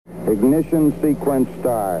Ignition sequence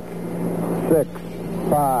start. 6,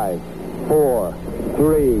 5, 4,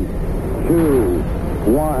 3, 2,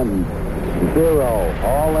 1, 0.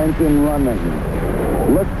 All engine running.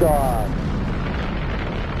 Liftoff.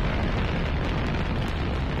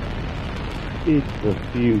 In the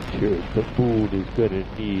future, the moon is gonna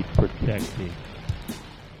need protecting.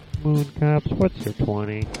 Moon cops, what's your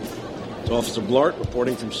 20? It's Officer Blart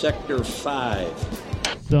reporting from Sector 5.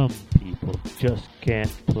 Some people just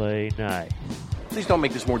can't play nice. Please don't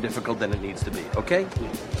make this more difficult than it needs to be, okay?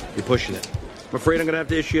 You're pushing it. I'm afraid I'm gonna have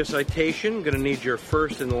to issue a citation. Gonna need your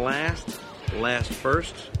first and last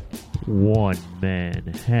first. One man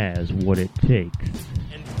has what it takes.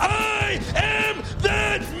 And I am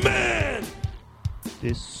that man!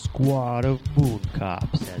 This squad of moon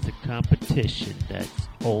cops has a competition that's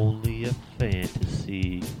only a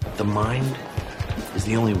fantasy. The mind is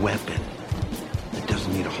the only weapon that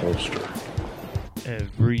doesn't need a holster.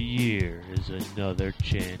 Every year is another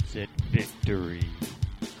chance at victory.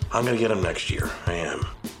 I'm gonna get him next year. I am.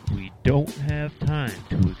 We don't have time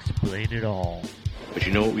to explain it all. But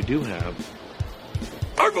you know what we do have?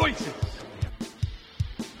 Our voices!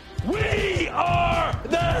 We are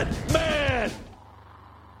that man!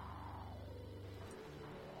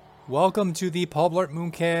 Welcome to the Paul Blart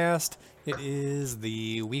Mooncast. It is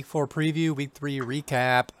the Week 4 preview, Week 3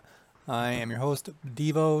 recap. I am your host,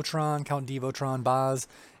 Devotron, Count Devotron Boz.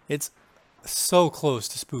 It's so close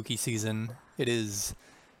to spooky season.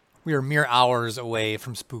 We are mere hours away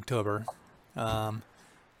from Spooktober. I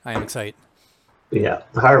am excited. Yeah,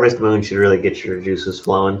 the harvest moon should really get your juices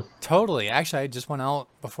flowing. Totally. Actually, I just went out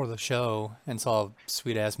before the show and saw a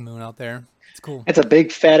sweet-ass moon out there. It's cool. It's a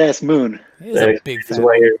big, fat-ass moon. It is a big fat That's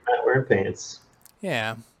why you're not wearing pants.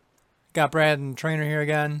 Yeah. Got Brad and Trainer here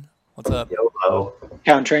again. What's up? Yo-ho.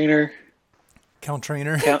 Count Trainer. Count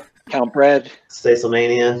Trainer. Count Brad.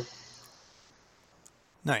 Stacelmania.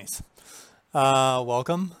 Nice.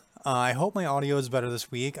 Welcome. I hope my audio is better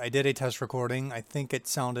this week. I did a test recording. I think I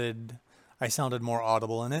sounded more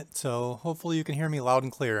audible in it, so hopefully you can hear me loud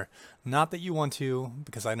and clear. Not that you want to,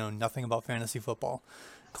 because I know nothing about fantasy football,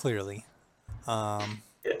 clearly.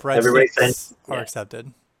 Breadsticks are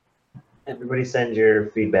accepted. Everybody send your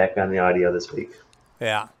feedback on the audio this week.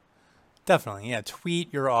 Yeah, definitely. Yeah,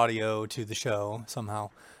 tweet your audio to the show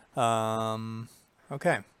somehow.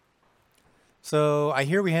 Okay. So I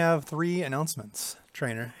hear we have 3 announcements,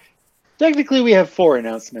 Trainer. Technically, we have 4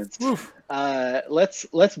 announcements.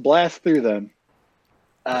 Let's blast through them.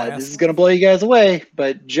 This is going to blow you guys away,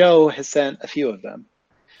 but Joe has sent a few of them.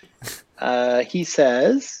 He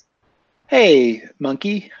says, "Hey,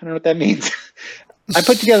 monkey," I don't know what that means. "I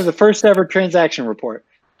put together the first ever transaction report.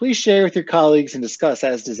 Please share with your colleagues and discuss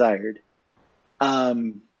as desired."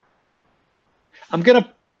 I'm going to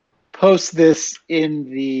post this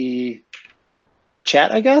in the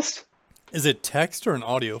chat, I guess. Is it text or an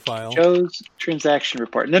audio file? Joe's transaction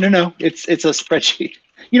report. No. It's a spreadsheet.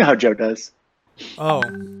 You know how Joe does. Oh.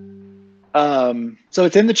 So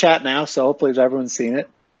it's in the chat now, so hopefully everyone's seen it.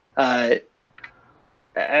 I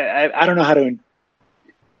don't know how to...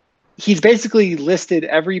 He's basically listed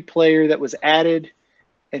every player that was added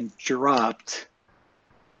and dropped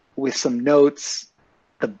with some notes,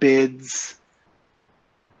 the bids.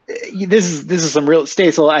 This is some real...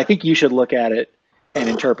 Stace, I think you should look at it and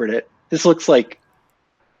interpret it. This looks like...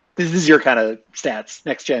 This is your kind of stats,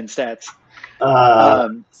 next-gen stats.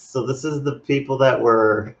 So this is the people that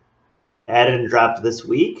were added and dropped this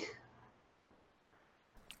week?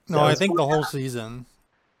 No, I think the whole season.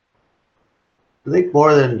 I think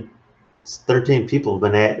more than 13 people have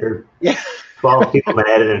been added, or yeah. 12 people have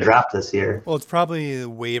been added and dropped this year. Well, it's probably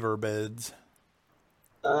waiver bids.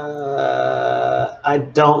 I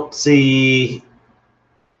don't see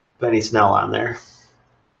Benny Snell on there.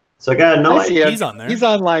 So I got to know. He's on there. He's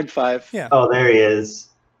on line 5. Yeah. Oh, there he is.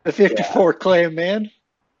 The 54 claim man.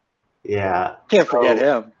 Yeah. Can't forget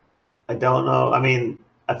him. I don't know. I mean,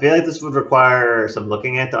 I feel like this would require some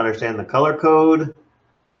looking at to understand the color code.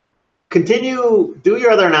 Do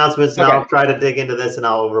your other announcements, and I'll try to dig into this, and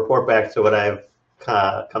I'll report back to what I've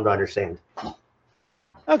come to understand.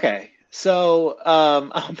 Okay. So,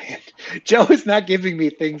 oh man, Joe is not giving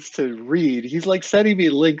me things to read. He's like sending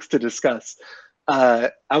me links to discuss.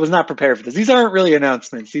 I was not prepared for this. These aren't really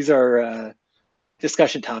announcements. These are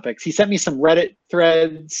discussion topics. He sent me some Reddit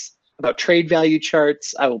threads about trade value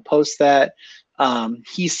charts. I will post that.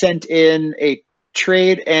 He sent in a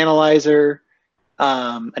trade analyzer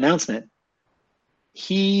announcement.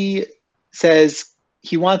 He says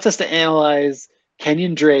he wants us to analyze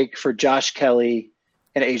Kenyon Drake for Josh Kelly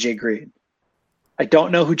and AJ Green. I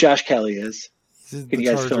don't know who Josh Kelly is. He's Can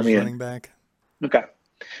you guys fill me in? Back. Okay.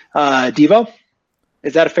 Devo,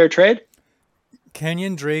 is that a fair trade?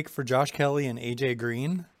 Kenyon Drake for Josh Kelly and AJ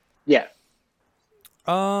Green. Yeah.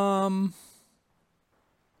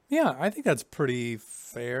 Yeah, I think that's pretty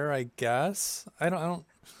fair, I guess. I don't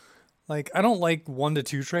like 1 to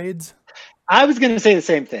 2 trades. I was going to say the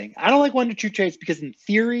same thing. I don't like 1 to 2 trades because in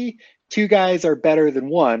theory, 2 guys are better than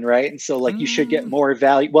 1, right? And so like you should get more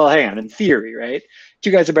value. Well, hang on, in theory, right?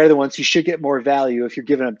 2 guys are better than 1, so you should get more value. If you're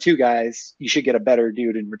giving up 2 guys, you should get a better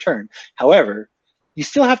dude in return. However, you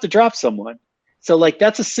still have to drop someone. So like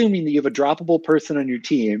that's assuming that you have a droppable person on your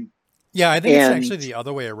team. Yeah, I think it's actually the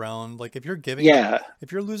other way around. Like if you're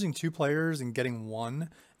if you're losing 2 players and getting 1,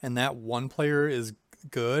 and that 1 player is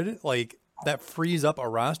good, like that frees up a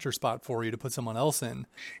roster spot for you to put someone else in.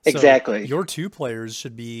 So exactly. Your 2 players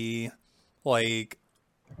should be like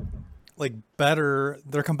better.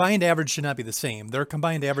 Their combined average should not be the same. Their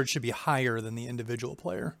combined average should be higher than the individual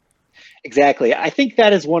player. Exactly. I think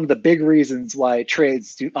that is one of the big reasons why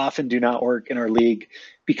trades often do not work in our league,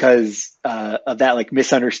 because of that like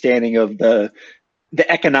misunderstanding of the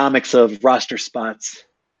economics of roster spots.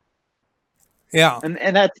 Yeah,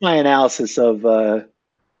 and that's my analysis of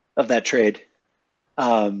that trade.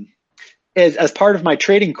 As part of my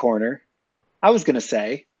trading corner, I was going to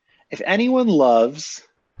say, if anyone loves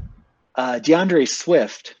DeAndre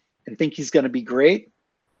Swift and think he's going to be great,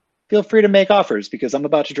 feel free to make offers because I'm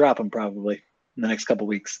about to drop him probably in the next couple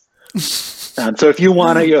weeks. So if you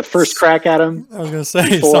want a first crack at him, I was going to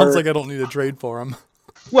say, sounds like I don't need a trade for him.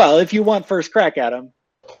 Well, if you want first crack at him,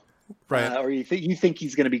 right, or you think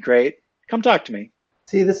he's going to be great, come talk to me.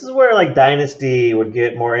 See, this is where like Dynasty would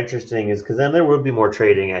get more interesting, is because then there would be more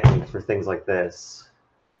trading, I think, for things like this,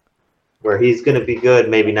 where he's going to be good,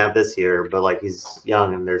 maybe not this year, but like he's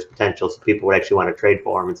young and there's potential, so people would actually want to trade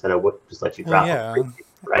for him instead of just let you drop him,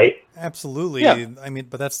 right? Absolutely. Yeah. I mean,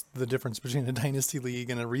 but that's the difference between a dynasty league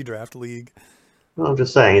and a redraft league. Well, I'm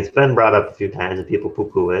just saying, it's been brought up a few times and people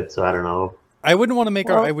poo-poo it, so I don't know. I wouldn't want to make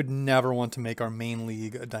I would never want to make our main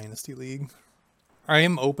league a dynasty league.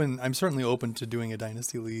 I'm certainly open to doing a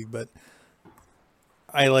dynasty league, but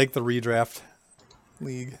I like the redraft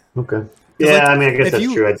league. Okay. Yeah, I mean, I guess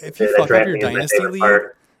that's true. If you fuck up your dynasty league,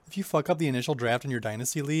 if you fuck up the initial draft in your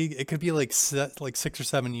dynasty league, it could be like 6 or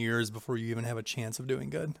 7 years before you even have a chance of doing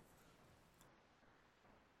good.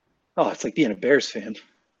 Oh, it's like being a Bears fan.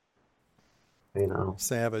 You know,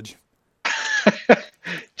 savage.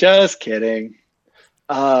 Just kidding.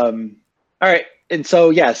 All right. And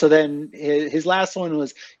so then his last one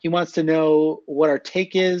was he wants to know what our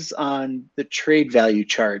take is on the trade value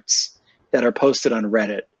charts that are posted on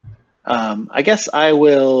Reddit. I guess I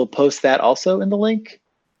will post that also in the link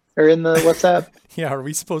or in the WhatsApp. Yeah, are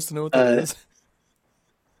we supposed to know what that is?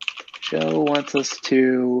 Joe wants us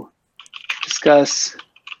to discuss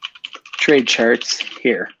trade charts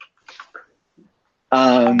here.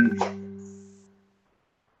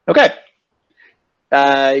 Okay.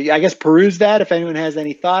 I guess peruse that. If anyone has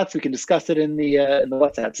any thoughts, we can discuss it in the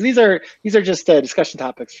WhatsApp. So these are just discussion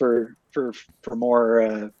topics for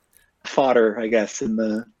more fodder, I guess, in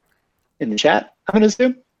the chat. I'm gonna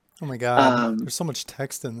assume. Oh my god, there's so much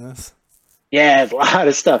text in this. Yeah, it's a lot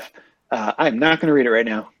of stuff. I'm not gonna read it right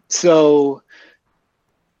now. So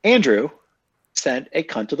Andrew sent a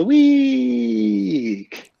cunt of the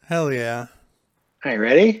week. Hell yeah! All right,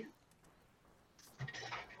 ready?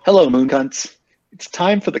 Hello, moon cunts. It's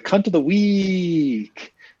time for the cunt of the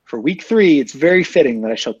week. For week 3, it's very fitting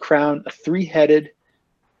that I shall crown a 3-headed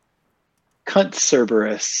cunt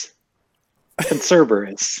Cerberus.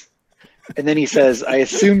 And then he says, I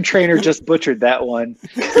assume Trainer just butchered that one.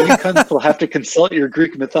 So you cunts will have to consult your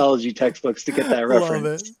Greek mythology textbooks to get that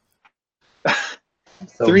reference.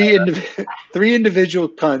 Three individual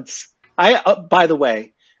cunts. By the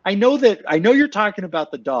way, I know you're talking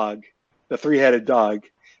about the dog, the 3-headed dog,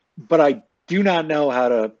 but I do not know how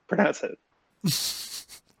to pronounce it.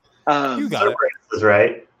 You got it. Is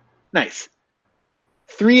right. Nice.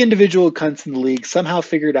 3 individual cunts in the league somehow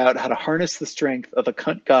figured out how to harness the strength of the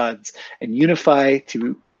cunt gods and unify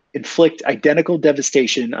to inflict identical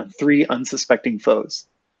devastation on 3 unsuspecting foes.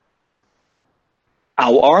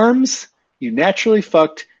 Our arms, you naturally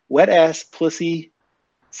fucked wet-ass pussy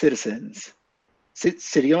citizens.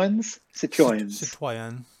 Citoyens?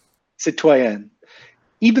 Citoyen.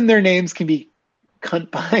 Even their names can be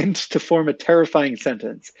combined to form a terrifying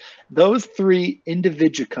sentence. Those 3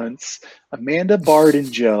 individual cunts, Amanda, Bard,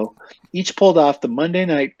 and Joe, each pulled off the Monday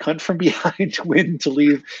night cunt from behind win to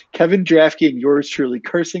leave Kevin Drafke and yours truly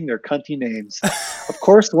cursing their cunty names. Of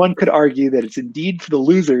course, one could argue that it's indeed for the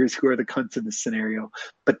losers who are the cunts in this scenario,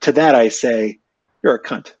 but to that I say, you're a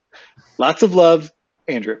cunt. Lots of love,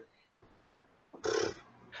 Andrew.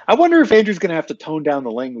 I wonder if Andrew's going to have to tone down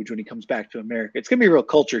the language when he comes back to America. It's going to be a real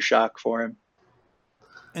culture shock for him.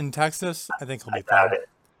 In Texas, I think he'll be doubt fine. it.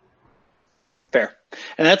 Fair.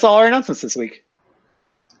 And that's all our announcements this week.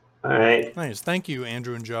 All right. Nice. Thank you,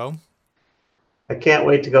 Andrew and Joe. I can't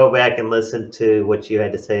wait to go back and listen to what you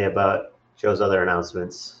had to say about Joe's other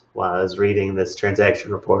announcements while I was reading this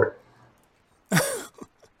transaction report.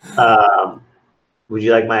 Would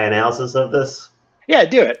you like my analysis of this? Yeah,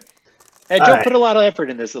 do it. And All Joe right. put a lot of effort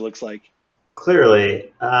in this, it looks like.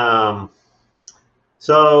 Clearly.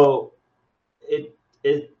 So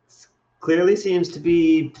it clearly seems to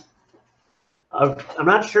be, I'm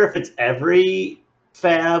not sure if it's every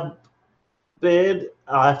fab bid.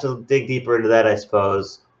 I'll have to dig deeper into that, I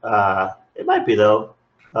suppose. It might be, though.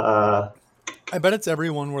 I bet it's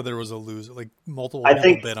everyone where there was a loser, like multiple I people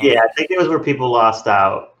think, bid on yeah, it. I think it was where people lost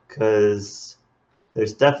out because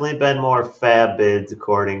there's definitely been more fab bids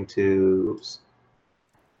according to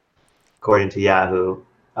Yahoo.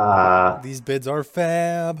 These bids are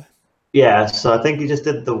fab. Yeah, so I think you just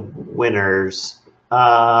did the winners.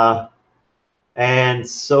 And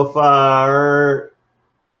so far,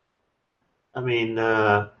 I mean,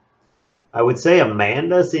 I would say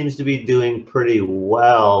Amanda seems to be doing pretty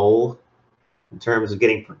well in terms of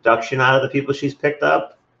getting production out of the people she's picked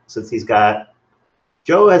up, since he's got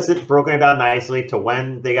Joe has broken it down nicely to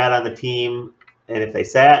when they got on the team and if they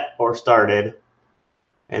sat or started.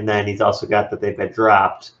 And then he's also got that they've been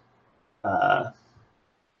dropped. And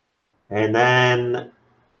then I'm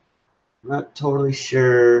not totally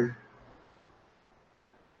sure.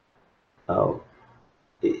 Oh,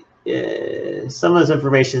 some of this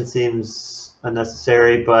information seems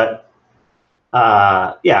unnecessary, but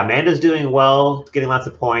yeah, Amanda's doing well, getting lots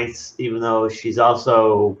of points, even though she's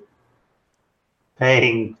also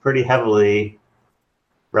paying pretty heavily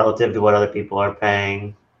relative to what other people are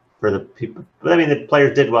paying for the people. But I mean, the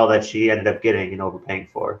players did well that she ended up getting and overpaying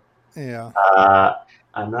for. Yeah.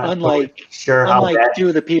 I'm not Unlike totally sure how that. two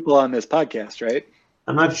of the people on this podcast, right?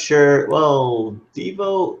 I'm not sure. Well,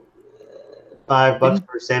 Devo, $5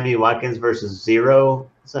 for Sammy Watkins versus 0.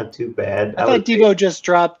 It's not too bad. I thought Devo just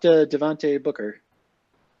dropped Devontae Booker.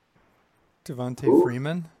 Devontae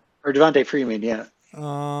Freeman? Or Devontae Freeman, yeah.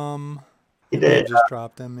 He I did. just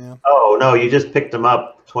dropped him, yeah. Oh, no, you just picked him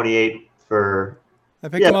up 28 for. I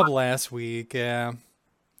picked him up last week, yeah.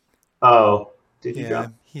 Oh, did you Yeah,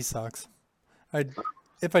 drop? he sucks.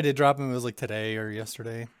 If I did drop him, it was like today or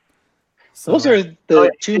yesterday. So, Those are Oh, the yeah,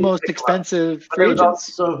 two you most picked him up. expensive But free it was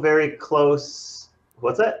agents. also very close.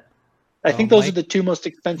 What's that? I think those Mike- are the two most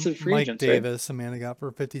expensive free Mike agents, right? Davis, Amanda got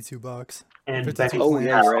for $52. And 52 Benny Oh, clams.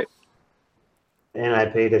 yeah, right. And I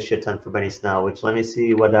paid a shit ton for Benny Snell, which let me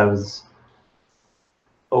see what I was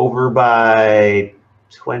over by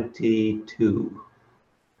 22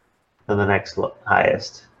 on the next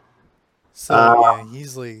highest. So, yeah,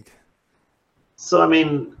 he's like... So, I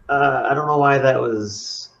mean, I don't know why that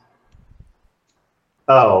was.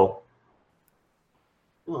 Oh.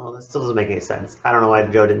 Well, that still doesn't make any sense. I don't know why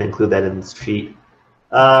Joe didn't include that in the sheet.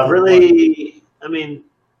 Really, I mean,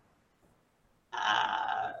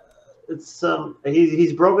 it's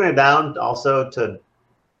he's broken it down also to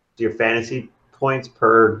your fantasy points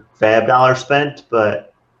per fab dollar spent,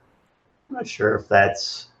 but I'm not sure if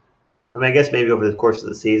that's. I mean, I guess maybe over the course of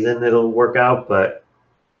the season it'll work out, but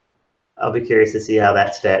I'll be curious to see how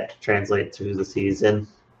that stat translates through the season.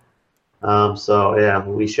 So yeah,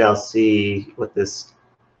 we shall see what this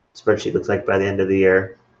spreadsheet looks like by the end of the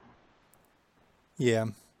year, Yeah.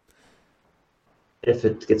 if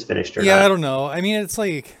it gets finished or Yeah, I not. don't know. I mean, it's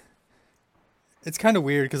like... It's kind of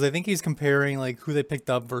weird because I think he's comparing like who they picked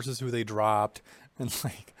up versus who they dropped. And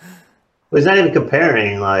like... But he's not even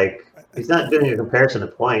comparing, like, he's not doing a comparison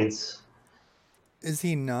of points. Is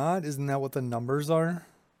he not? Isn't that what the numbers are?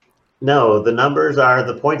 No, the numbers are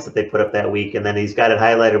the points that they put up that week, and then he's got it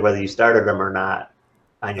highlighted whether you started them or not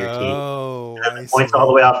on your team. Oh, And then I the points see. all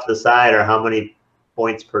the way off to the side are how many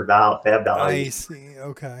points per fab dollar. I see.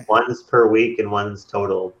 Okay. One's per week and one's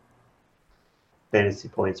total fantasy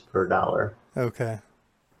points per dollar. Okay.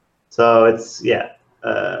 So it's, yeah.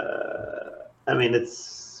 I mean,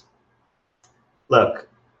 it's, look,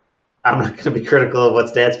 I'm not going to be critical of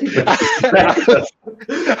what stats people I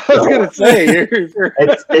was going to say,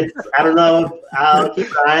 it's I don't know. I'll keep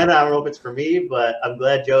an eye on it. I don't know if it's for me, but I'm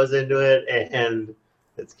glad Joe's into it, and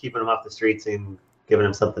it's keeping him off the streets and giving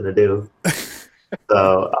him something to do.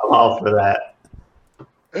 So I'm all for that.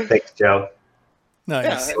 Thanks, Joe.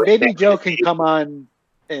 Nice. yeah, maybe Joe can come on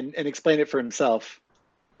and explain it for himself.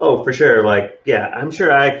 Oh, for sure. Like, yeah, I'm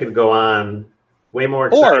sure I could go on way more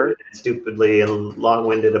excited and stupidly and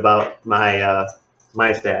long-winded about my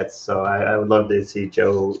my stats. So I would love to see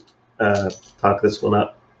Joe talk this one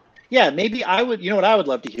up. Yeah, maybe I would. You know what I would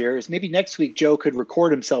love to hear is maybe next week Joe could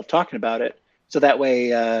record himself talking about it, so that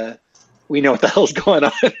way we know what the hell's going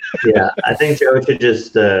on. Yeah, I think Joe should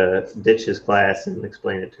just ditch his class and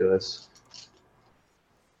explain it to us.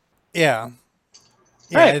 Yeah.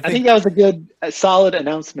 All right, I think that was a solid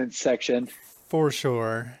announcement section. For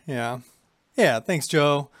sure. Yeah. Yeah. Thanks,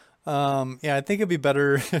 Joe. Yeah, I think it'd be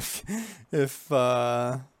better if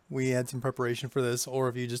we had some preparation for this, or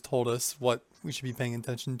if you just told us what we should be paying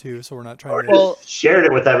attention to, so we're not trying to shared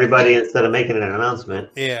it with everybody instead of making an announcement.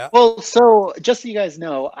 Yeah. Well, so just so you guys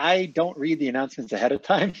know, I don't read the announcements ahead of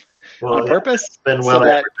time on purpose. It's been well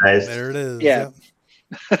advertised. There it is. Yeah.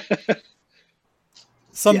 Yep.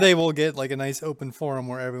 Someday we'll get like a nice open forum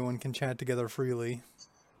where everyone can chat together freely.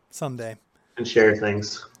 Someday. And share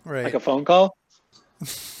things. Right. Like a phone call?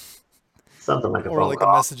 Something like a phone call. Or like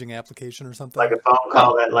call. a messaging application or something. Like a phone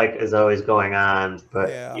call that like is always going on,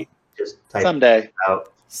 but you just type it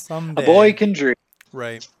out. Someday. A boy can dream.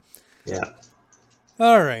 Right. Yeah.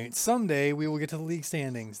 All right. Someday we will get to the league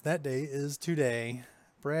standings. That day is today.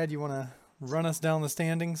 Brad, you want to run us down the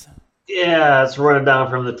standings? Yeah, let's run it down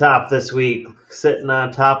from the top this week. Sitting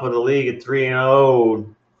on top of the league at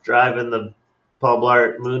 3-0, driving the Paul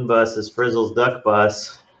Blart Moon Bus is Frizzle's Duck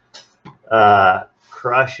Bus,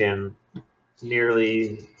 crushing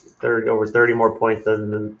nearly over 30 more points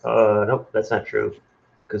than nope, that's not true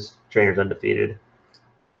because Trainer's undefeated.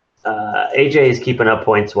 AJ is keeping up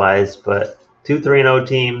points wise, but 2 3-0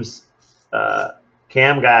 teams.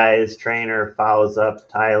 Cam Guys, Trainer follows up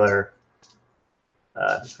Tyler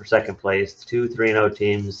for second place. 2 3-0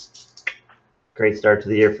 teams. Great start to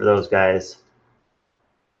the year for those guys.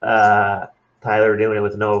 Tyler doing it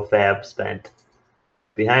with no fab spent.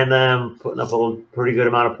 Behind them, putting up a pretty good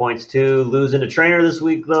amount of points too. Losing to Trainer this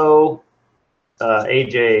week though.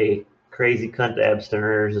 AJ, Crazy Cunt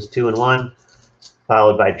Abstiners is 2-1,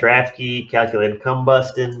 followed by Draftkey, Calculated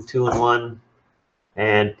Combustin, 2-1,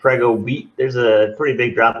 and Prego Beat. There's a pretty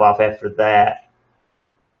big drop off after that.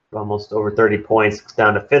 Almost over 30 points. It's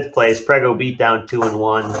down to 5th place. Prego Beat down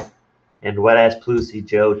 2-1, and Wet Ass Plusy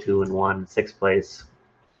Joe 2-1, 6th place.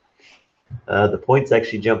 The points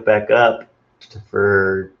actually jump back up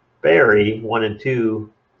for Barry 1-2,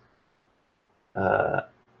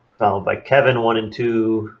 followed by Kevin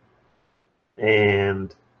 1-2,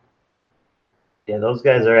 and yeah, those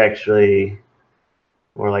guys are actually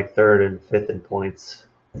more like 3rd and 5th in points.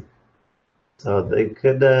 So they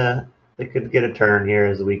could get a turn here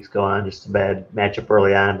as the weeks go on. Just a bad matchup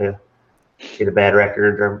early on to get a bad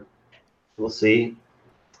record, or we'll see.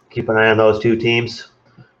 Keep an eye on those two teams.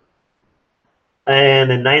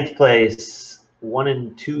 And in 9th place,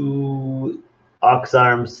 1-2 Ox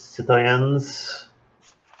Arms Citoyens.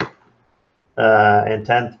 And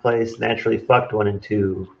 10th place, Naturally Fucked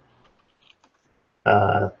 1-2.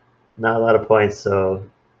 Not a lot of points, so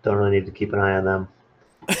don't really need to keep an eye on them.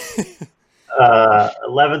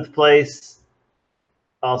 11th place,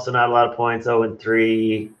 also not a lot of points,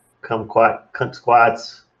 0-3 Cunt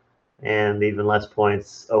Squats, and even less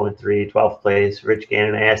points, 0-3. 12th place, Rich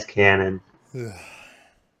Gannon Ass Cannon.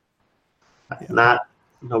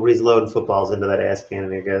 Nobody's loading footballs into that ass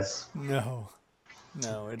cannon, I guess. No,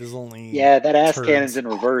 it is only. Yeah, that ass turds. cannon's in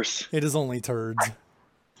reverse. It is only turds.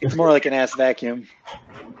 It's more like an ass vacuum.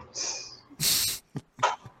 Suck.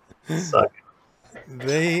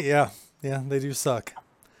 They do suck.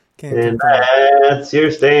 And that's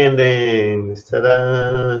your standings.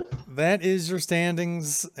 Ta-da! That is your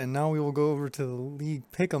standings, and now we will go over to the league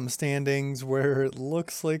pick'em standings, where it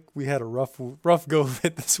looks like we had a rough go of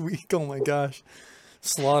it this week. Oh my gosh,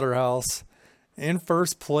 Slaughterhouse in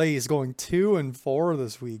first place, going 2-4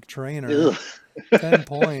 this week. Trainer, 10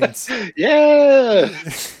 points. Yeah.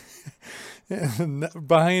 And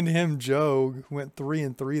behind him, Joe went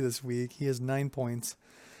 3-3 this week. He has 9 points.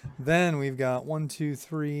 Then we've got 1, 2,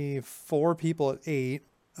 3, 4 people at 8.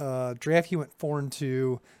 Drafty went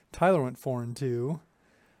 4-2. Tyler went 4-2.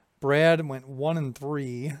 Brad went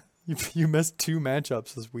 1-3. You missed 2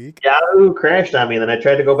 matchups this week. Yahoo crashed on me. Then I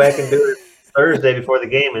tried to go back and do it Thursday before the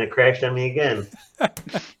game, and it crashed on me again.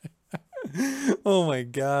 Oh my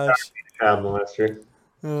gosh. Child molester.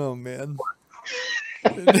 Oh man.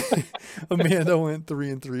 Amanda went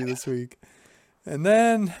 3-3 this week. And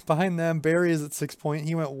then behind them, Barry is at 6 points.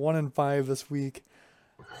 He went 1-5 this week.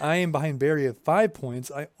 I am behind Barry at 5 points.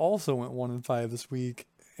 I also went 1-5 this week.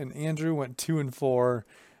 And Andrew went 2-4.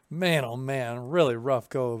 Man, oh man, really rough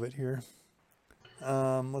go of it here.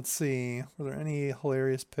 Let's see. Were there any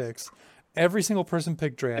hilarious picks? Every single person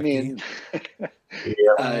picked Drafty.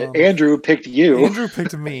 I mean, Andrew picked you. Andrew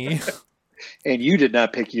picked me. And you did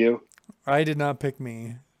not pick you. I did not pick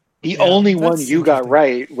me. The Yeah, only one that's you got interesting.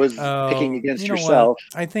 right was Oh, picking against you know yourself.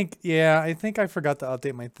 what? I think I forgot to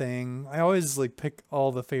update my thing. I always like pick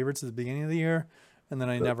all the favorites at the beginning of the year, and then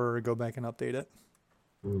I never go back and update it.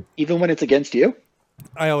 Even when it's against you?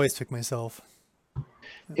 I always pick myself.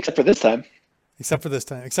 Except for this time. Except for this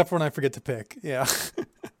time. Except for when I forget to pick. Yeah.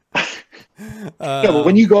 No, but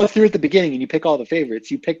when you go through at the beginning and you pick all the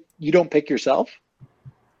favorites, you don't pick yourself?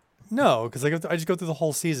 No, because I just go through the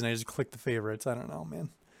whole season. I just click the favorites. I don't know, man.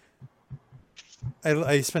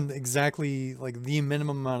 I spend exactly like the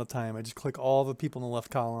minimum amount of time. I just click all the people in the left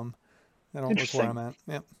column. I don't look where I'm at.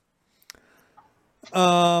 Yep.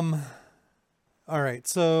 All right.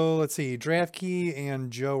 So let's see. Draftkey and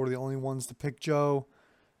Joe were the only ones to pick Joe.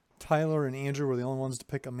 Tyler and Andrew were the only ones to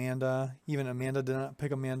pick Amanda. Even Amanda did not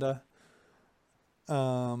pick Amanda.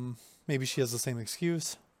 Maybe she has the same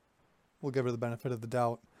excuse. We'll give her the benefit of the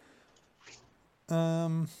doubt.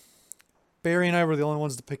 Barry and I were the only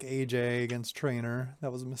ones to pick AJ against Trainer.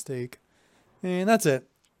 That was a mistake. And that's it.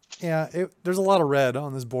 Yeah, there's a lot of red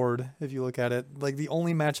on this board if you look at it. Like the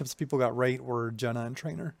only matchups people got right were Jenna and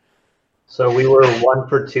Trainer. So we were 1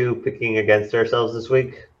 for 2 picking against ourselves this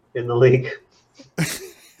week in the league.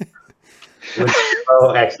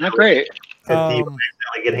 Not great. Accidentally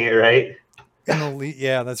getting it right. In the league,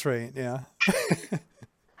 yeah, that's right. Yeah.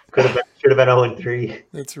 Should have been 0-3.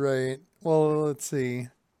 That's right. Well, let's see.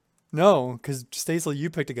 No, because Stasel, you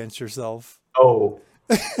picked against yourself. Oh.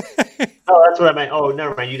 Oh, that's what I meant. Oh,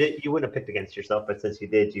 never mind. You wouldn't have picked against yourself, but since you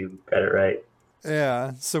did, you got it right.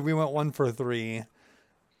 Yeah, so we went 1 for 3.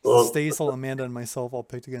 Well, Stasel, Amanda, and myself all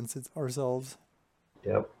picked against ourselves.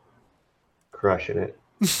 Yep. Crushing it.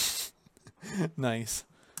 Nice.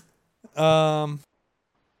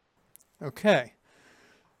 Okay.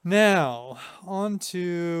 Now, on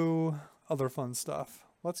to other fun stuff.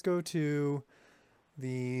 Let's go to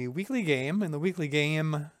the weekly game. In the weekly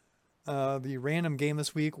game, the random game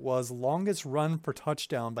this week was longest run per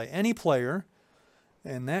touchdown by any player.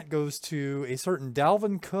 And that goes to a certain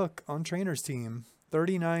Dalvin Cook on Trainer's team.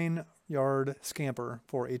 39-yard scamper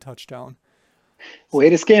for a touchdown. Way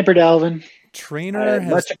to scamper, Dalvin. Trainer has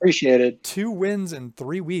much appreciated. 2 wins in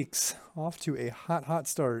 3 weeks. Off to a hot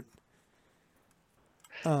start.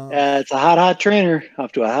 It's a hot trainer.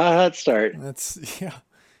 Off to a hot start. Yeah,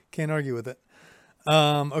 can't argue with it.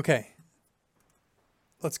 Okay.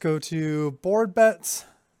 Let's go to board bets.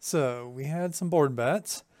 So we had some board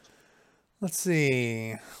bets. Let's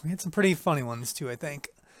see. We had some pretty funny ones too, I think.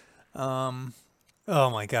 Oh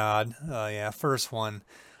my God. Oh yeah, first one.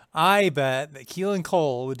 I bet that Keelan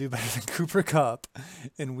Cole would do better than Cooper Kupp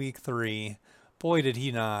in week 3. Boy, did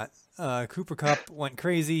he not. Cooper Kupp went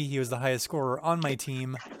crazy. He was the highest scorer on my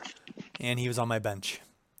team, and he was on my bench.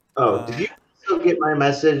 Oh, did you still get my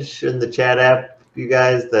message in the chat app, you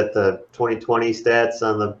guys, that the 2020 stats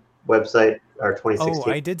on the website are 2016?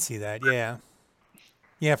 Oh, I did see that, yeah.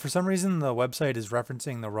 Yeah, for some reason, the website is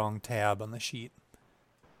referencing the wrong tab on the sheet.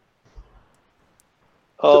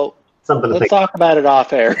 Oh, let's talk about it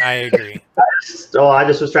off air. I agree. I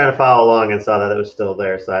just was trying to follow along and saw that it was still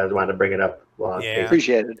there, so I wanted to bring it up. Yeah.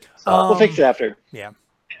 Appreciate it. We'll fix it after. Yeah.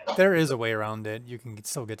 There is a way around it. You can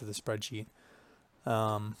still get to the spreadsheet.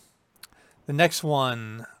 The next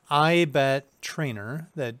one, I bet Trainer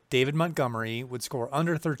that David Montgomery would score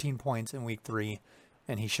under 13 points in week 3,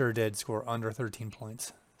 and he sure did score under 13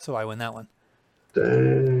 points. So I win that one.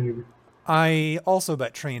 Dang. I also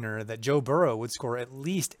bet Trainer that Joe Burrow would score at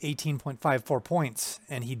least 18.54 points,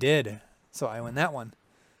 and he did. So I win that one.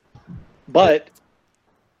 But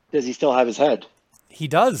does he still have his head? He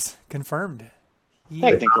does. Confirmed.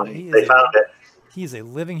 Technically. They found it. He is a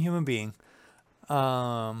living human being.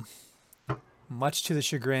 Much to the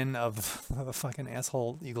chagrin of the fucking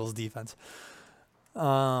asshole Eagles defense.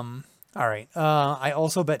 All right. I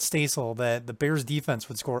also bet Stasel that the Bears defense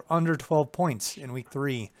would score under 12 points in week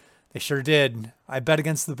 3. They sure did. I bet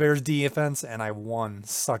against the Bears defense, and I won.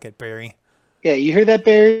 Suck it, Barry. Yeah, you hear that,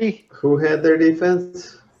 Barry? Who had their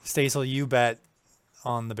defense? Stasel, you bet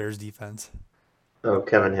on the Bears defense. Oh,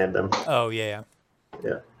 Kevin had them. Oh, yeah.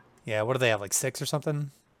 Yeah. Yeah, what do they have, like 6 or something?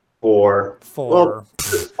 4. 4. Well,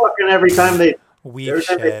 fucking every time they Weak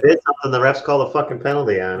shit. They did something, the refs called a fucking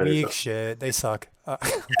penalty on it. Weak shit. They suck. I'm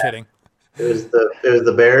kidding. It was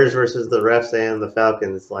the Bears versus the refs and the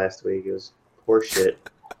Falcons last week. It was horse shit.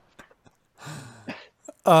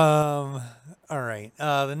 All right.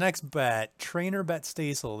 The next bet, Trainer bet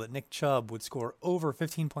Stasel that Nick Chubb would score over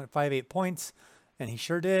 15.58 points, and he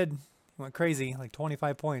sure did. He went crazy, like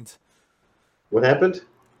 25 points. What happened?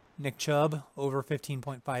 Nick Chubb over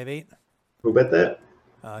 15.58. Who bet that?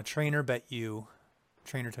 Trainer bet you.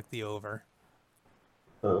 Trainer took the over.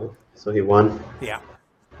 Oh, so he won. Yeah.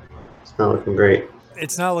 It's not looking great.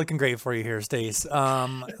 It's not looking great for you here, Stace.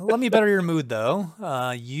 Let me better your mood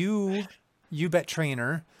though. You bet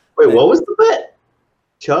Trainer Wait, that what was the bet?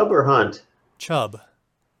 Chubb or Hunt Chubb.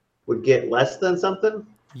 would get less than something?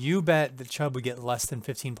 You bet that Chubb would get less than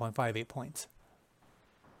 15.58 points.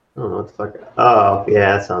 I don't know what the fuck. Oh,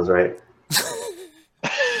 yeah, that sounds right.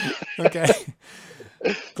 Okay.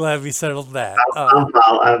 Glad we settled that. I'm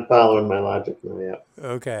following my logic now, yeah.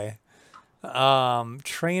 Okay.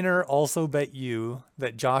 Trainer also bet you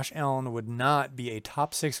that Josh Allen would not be a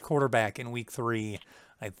top 6 quarterback in week 3.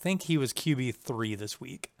 I think he was QB3 this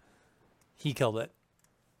week. He killed it.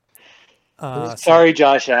 Sorry,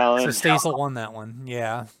 Josh Allen. So Stasel won that one.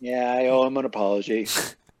 Yeah. Yeah, I owe him an apology.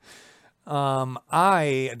 This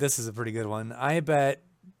is a pretty good one. I bet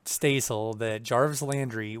Stasel that Jarvis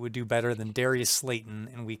Landry would do better than Darius Slayton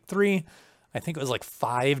in week 3. I think it was like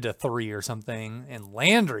 5-3 or something, and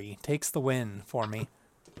Landry takes the win for me.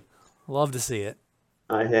 Love to see it.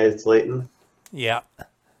 I had Slayton. Yeah.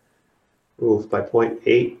 Oof, by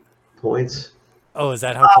 0.8 points. Oh, is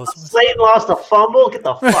that how close it was? Slayton lost a fumble? Get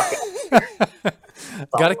the fuck out.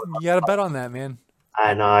 You gotta bet on that, man.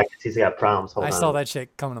 I know, he's got problems. Hold I on. saw that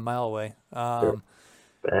shit coming a mile away.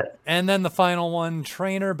 Bet. And then the final one,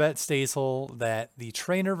 Trainer bet Stasel that the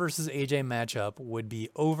Trainer versus AJ matchup would be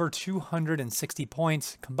over 260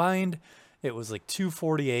 points combined. It was like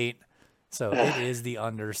 248. So it is the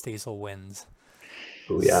under. Stasel wins.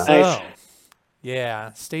 Ooh, yeah. So, Nice.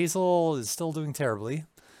 yeah, Stasel is still doing terribly.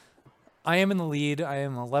 I am in the lead. I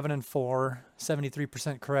am 11-4,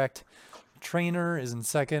 73% correct. Trainer is in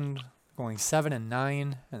second, going 7-9,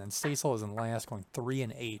 and then Stasel is in last, going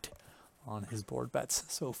 3-8 on his board bets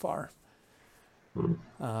so far.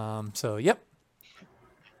 So yep,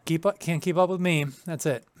 can't keep up with me. That's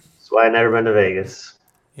it. That's why I've never been to Vegas.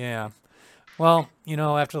 Yeah. Well,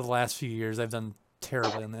 after the last few years, I've done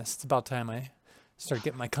terribly in this. It's about time I start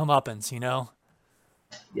getting my comeuppance.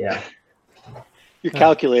 Yeah. Your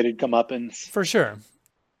calculated comeuppance. For sure.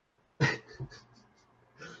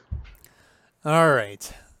 All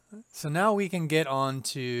right. So now we can get on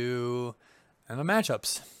to the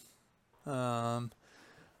matchups.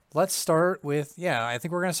 Let's start with, I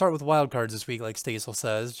think we're going to start with wild cards this week, like Stasel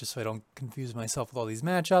says, just so I don't confuse myself with all these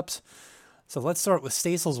matchups. So let's start with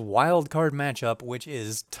Stasel's wild card matchup, which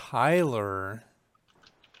is Tyler.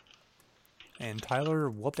 And Tyler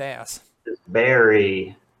whooped ass.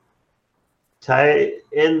 Barry.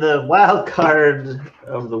 In the wild card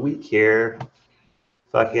of the week here,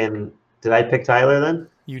 did I pick Tyler then?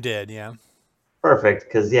 You did, yeah. Perfect,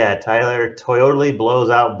 because Tyler totally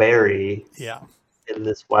blows out Barry. Yeah. In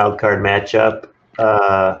this wild card matchup,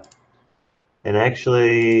 and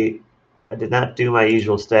actually, I did not do my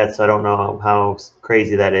usual stats, so I don't know how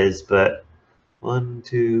crazy that is. But 1,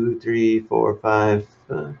 2, 3, 4, 5.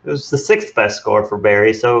 It was the 6th best score for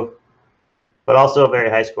Barry. So, but also a very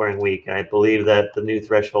high scoring week, and I believe that the new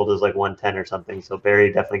threshold is like 110 or something. So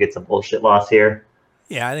Barry definitely gets a bullshit loss here.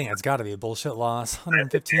 Yeah, I think it's got to be a bullshit loss.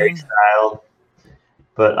 115. Barry style,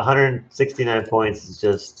 but 169 points is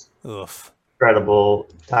just Oof. incredible.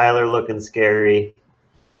 Tyler looking scary.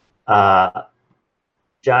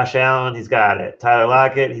 Josh Allen, he's got it. Tyler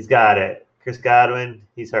Lockett, he's got it. Chris Godwin,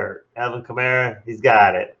 he's hurt. Alvin Kamara, he's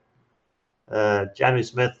got it. Jonnu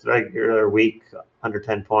Smith, regular week, under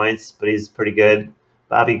 10 points, but he's pretty good.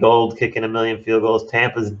 Bobby Gold kicking 1 million field goals.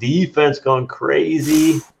 Tampa's defense going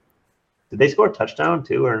crazy. Did they score a touchdown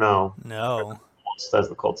too, or no? No. That's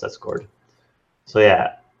the Colts that scored. So,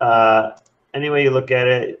 any way you look at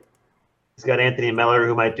it, he's got Anthony Miller,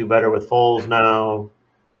 who might do better with Foles now.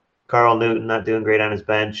 Carl Newton not doing great on his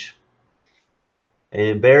bench.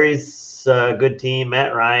 And Barry's a good team.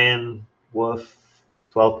 Matt Ryan, woof,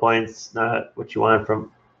 12 points. Not what you want from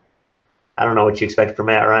 – I don't know what you expect from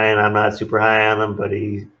Matt Ryan. I'm not super high on him, but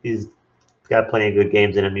he's got plenty of good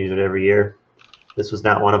games in him usually every year. This was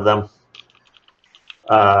not one of them.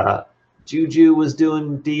 Juju was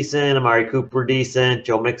doing decent. Amari Cooper decent.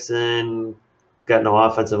 Joe Mixon got no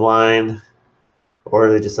offensive line.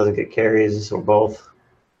 Or he just doesn't get carries, or both.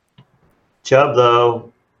 Chubb,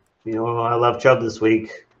 though, I love Chubb this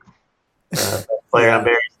week. Player on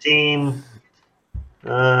Barry's team.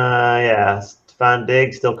 Stephon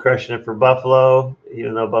Diggs still crushing it for Buffalo,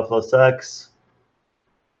 even though Buffalo sucks.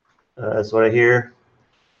 That's what I hear.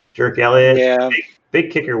 Jerk Elliott. Yeah. Big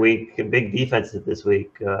kicker week and big defense this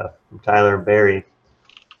week from Tyler and Barry.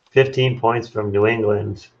 15 points from New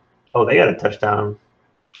England. Oh, they got a touchdown.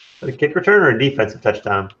 A kick return or a defensive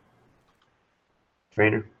touchdown?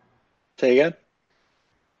 Trainer. Say again?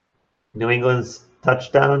 New England's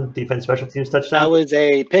touchdown, defense special teams touchdown? That was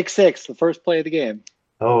a pick six, the first play of the game.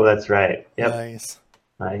 Oh, that's right. Yep. Nice.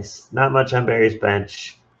 Nice. Not much on Barry's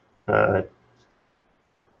bench.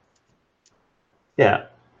 Yeah.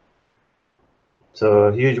 So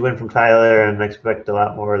a huge win from Tyler, and expect a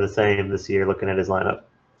lot more of the same this year looking at his lineup.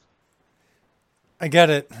 I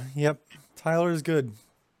get it. Yep. Tyler's good.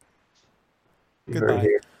 You heard it Goodbye.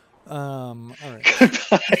 here. All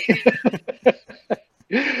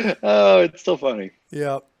right. Oh, it's still funny.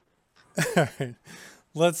 Yep. All right.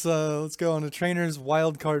 Let's go on to Trainer's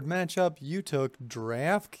wild card matchup. You took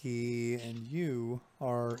Draft Key, and you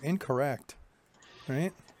are incorrect.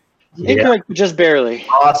 Right? Yeah. Incorrect, but just barely.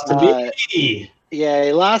 Lost to me. Yeah,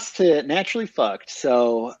 he lost to Naturally Fucked.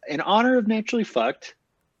 So, in honor of Naturally Fucked,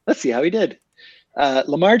 let's see how he did.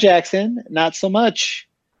 Lamar Jackson, not so much.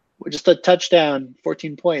 Just a touchdown,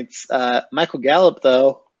 14 points. Michael Gallup,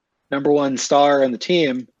 though, number one star on the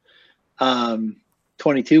team,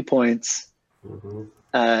 22 points. Mm-hmm.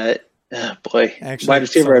 Boy, Actually, wide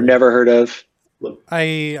receiver sorry. I've never heard of.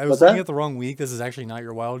 I was What's looking that? at the wrong week. This is actually not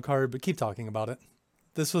your wild card, but keep talking about it.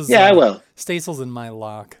 This was Yeah, I will. Stacel's in my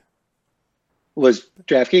lock. Was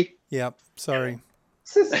Draftkey? Yep. Sorry.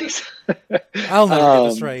 Thanks. I'll never get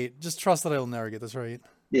this right. Just trust that I will never get this right.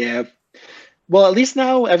 Yeah. Well, at least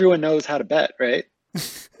now everyone knows how to bet, right?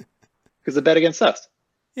 Because they bet against us.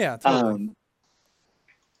 Yeah, totally.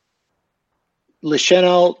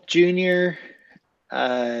 LeChenal Jr.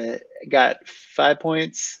 Got 5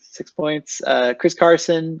 points, 6 points. Chris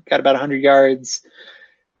Carson got about 100 yards.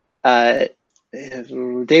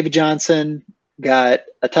 David Johnson got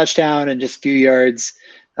a touchdown and just a few yards.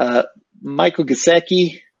 Michael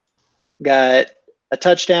Gesicki got a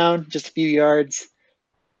touchdown, just a few yards.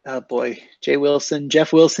 Oh boy, Jeff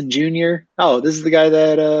Wilson Jr. Oh, this is the guy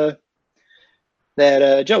that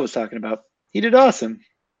Joe was talking about. He did awesome.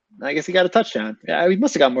 I guess he got a touchdown. Yeah, he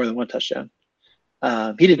must have got more than one touchdown.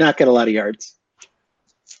 He did not get a lot of yards.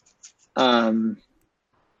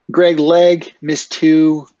 Greg Legg missed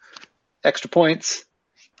 2 extra points,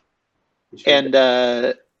 and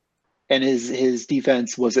his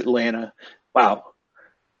defense was Atlanta. Wow.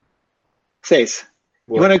 Stace,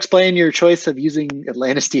 you want to explain your choice of using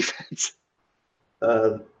Atlanta's defense?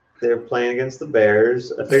 They're playing against the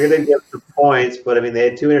Bears. I figured they'd get some points, but I mean, they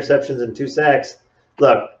had 2 interceptions and 2 sacks.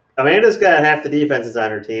 Look, Amanda's got half the defenses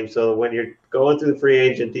on her team, so when you're going through the free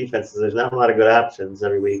agent defenses, there's not a lot of good options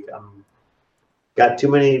every week. Got too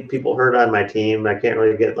many people hurt on my team. I can't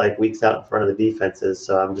really get like weeks out in front of the defenses,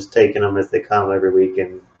 so I'm just taking them as they come every week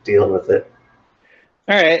and dealing with it.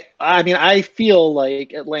 All right. I mean, I feel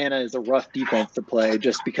like Atlanta is a rough defense to play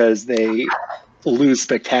just because they lose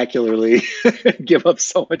spectacularly and give up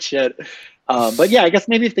so much shit. But yeah, I guess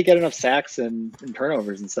maybe if they get enough sacks and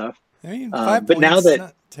turnovers and stuff. I mean, 5 but points now is that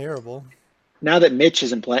not terrible. Now that Mitch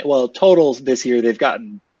isn't playing, well, totals this year they've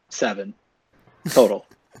gotten 7 total,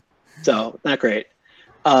 so not great.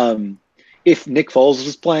 If Nick Foles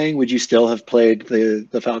was playing, would you still have played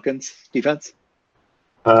the Falcons defense?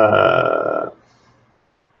 Or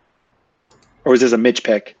was this a Mitch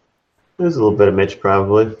pick? There's a little bit of Mitch,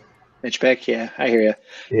 probably. Mitch pick, yeah, I hear you.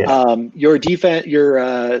 Yeah. Your defense,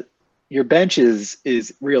 your bench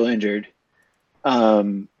is real injured.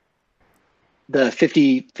 The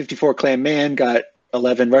 54 Clan Man got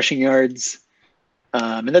 11 rushing yards,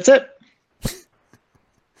 and that's it.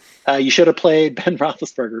 You should have played Ben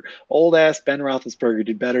Roethlisberger. Old ass Ben Roethlisberger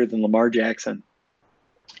did better than Lamar Jackson.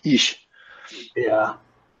 Yeesh. Yeah.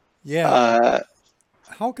 Yeah.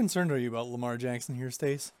 How concerned are you about Lamar Jackson here,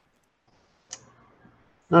 Stace?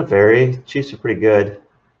 Not very. Chiefs are pretty good.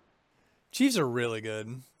 Chiefs are really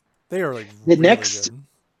good. They are like The really next good.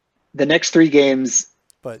 The next 3 games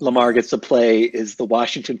But Lamar gets to play is the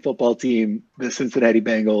Washington football team, the Cincinnati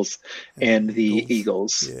Bengals, and the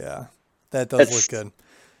Eagles. Yeah, that does look good.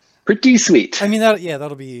 Pretty sweet. I mean,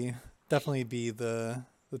 that'll be definitely be the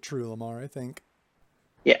true Lamar, I think.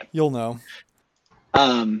 Yeah. You'll know.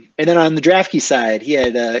 And then on the Draftkey side, he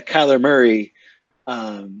had Kyler Murray,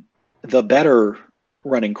 the better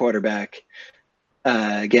running quarterback,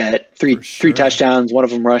 get three touchdowns, one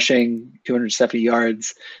of them rushing, 270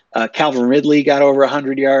 yards. Calvin Ridley got over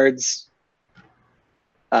 100 yards.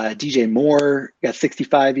 DJ Moore got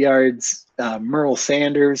 65 yards. Merle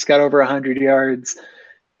Sanders got over 100 yards.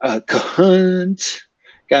 Hunt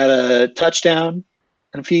got a touchdown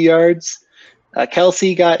and a few yards.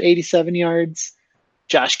 Kelsey got 87 yards.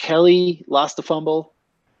 Josh Kelly lost a fumble.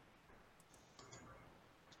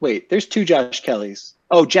 Wait, there's 2 Josh Kellys.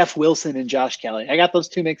 Oh, Jeff Wilson and Josh Kelly. I got those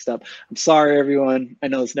 2 mixed up. I'm sorry, everyone. I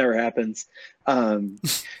know this never happens.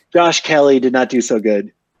 Josh Kelly did not do so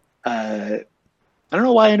good. I don't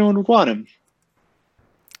know why anyone would want him.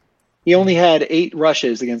 He only had 8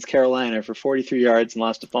 rushes against Carolina for 43 yards and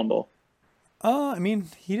lost a fumble. I mean,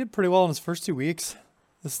 he did pretty well in his first 2 weeks.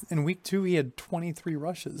 In week 2, he had 23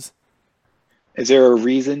 rushes. Is there a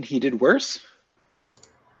reason he did worse?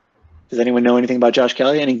 Does anyone know anything about Josh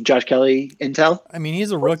Kelly? Any Josh Kelly intel? I mean,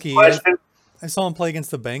 he's a rookie. I saw him play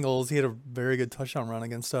against the Bengals. He had a very good touchdown run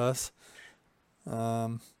against us. I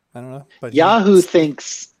don't know, but Yahoo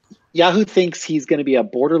thinks he's going to be a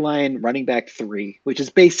borderline running back 3, which is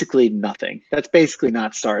basically nothing. That's basically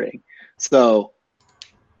not starting. So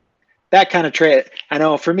that kind of trade. I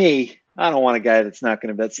know for me, I don't want a guy that's not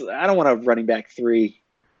going to. I don't want a running back 3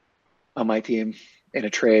 on my team in a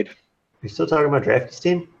trade. You're still talking about Drafty's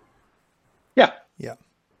team? Yeah. Yeah.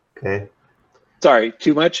 Okay. Sorry,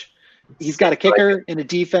 too much. He's got a kicker and a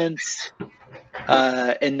defense,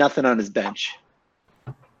 and nothing on his bench.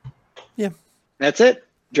 Yeah. That's it.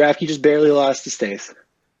 Drafty just barely lost to Stace.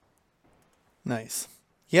 Nice.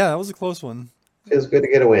 Yeah, that was a close one. Feels good to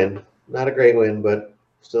get a win. Not a great win, but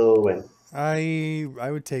still a win. I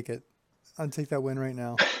would take it. I'd take that win right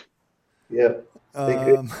now. Yep.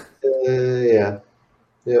 Yeah.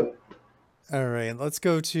 Yep. All right, let's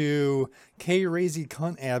go to K. Razy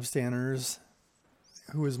Cunt Abstanders,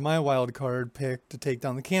 who was my wild card pick to take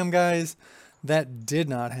down the Cam guys. That did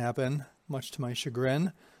not happen, much to my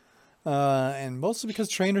chagrin. And mostly because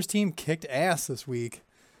Trainer's team kicked ass this week.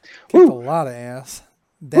 Kicked a lot of ass.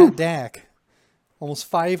 Dak, almost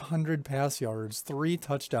 500 pass yards, 3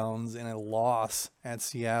 touchdowns, and a loss at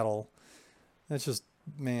Seattle. That's just,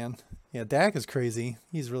 man. Yeah, Dak is crazy.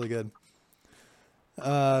 He's really good.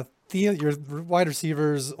 Your wide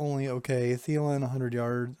receivers only okay. Thielen, 100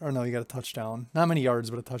 yards. Or no, you got a touchdown. Not many yards,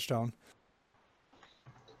 but a touchdown.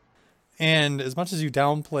 And as much as you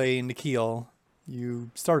downplay Nikhil,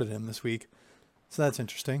 you started him this week. So that's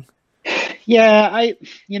interesting. Yeah, I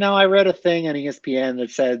read a thing on ESPN that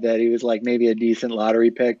said that he was like maybe a decent lottery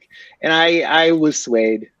pick. And I was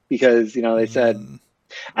swayed because, they said,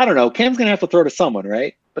 I don't know, Cam's going to have to throw to someone,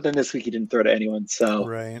 right? But then this week he didn't throw to anyone. So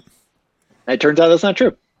right. It turns out that's not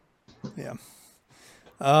true. Yeah.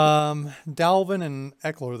 Dalvin and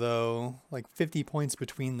Eckler, though, like 50 points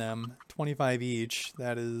between them, 25 each.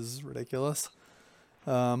 That is ridiculous.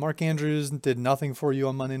 Mark Andrews did nothing for you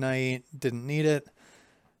on Monday night. Didn't need it.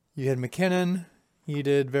 You had McKinnon. He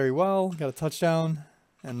did very well. Got a touchdown.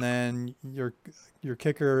 And then your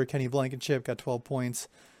kicker, Kenny Blankenship, got 12 points.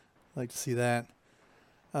 Like to see that.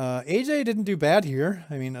 AJ didn't do bad here.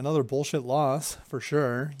 I mean, another bullshit loss for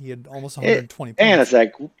sure. He had almost 120 points. And a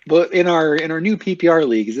sec, but in our new PPR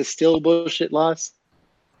league, is this still a bullshit loss?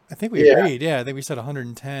 I think we agreed. Yeah, I think we said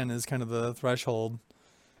 110 is kind of the threshold.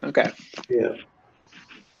 Okay. Yeah.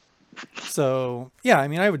 So, yeah, I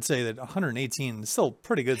mean, I would say that 118 is still a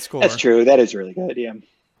pretty good score. That's true. That is really good, yeah.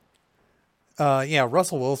 Yeah,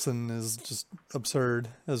 Russell Wilson is just absurd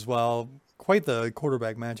as well. Quite the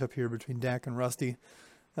quarterback matchup here between Dak and Rusty.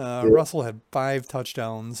 Russell had 5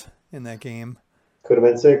 touchdowns in that game. Could have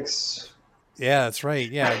been 6. Yeah, that's right.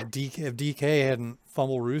 Yeah, if DK hadn't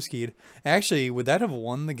fumbled Rooskied. Actually, would that have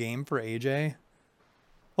won the game for AJ?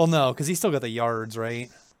 Well, no, because he still got the yards, right?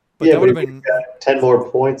 But yeah, that would have been 10 more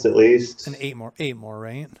points at least. And 8 more,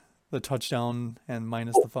 right? The touchdown and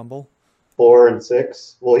minus the fumble. 4 and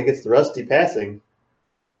 6. Well, he gets the Rusty passing.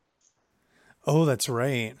 Oh, that's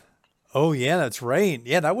right. Oh, yeah, that's right.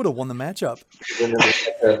 Yeah, that would have won the matchup.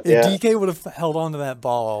 If DK would have held on to that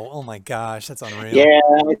ball, oh my gosh, that's unreal. Yeah,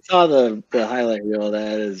 I saw the highlight reel.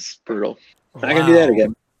 That is brutal. Wow. I can do that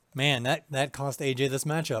again. Man, that cost AJ this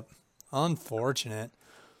matchup. Unfortunate.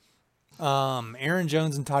 Aaron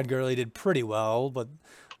Jones and Todd Gurley did pretty well, but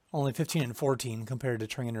only 15 and 14 compared to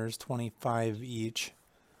Trainer's 25 each.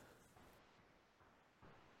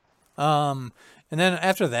 And then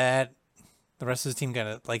after that, the rest of his team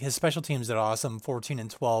his special teams did awesome, 14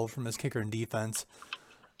 and 12 from his kicker and defense.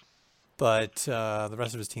 But the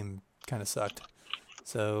rest of his team kind of sucked.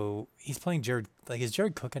 So he's playing Jared. Is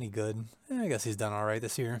Jared Cook any good? I guess he's done all right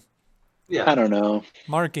this year. Yeah, I don't know.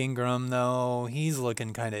 Mark Ingram, though, he's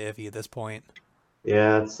looking kind of iffy at this point.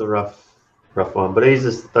 Yeah, it's a rough one. But he's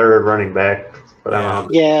his 3rd running back. But I don't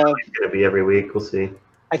know. Yeah, He's going to be every week. We'll see.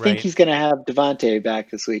 I think he's going to have Devontae back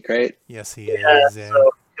this week, right? Yes, he is. Yeah.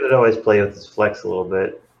 So he could always play with his flex a little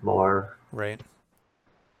bit more. Right.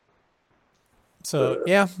 So,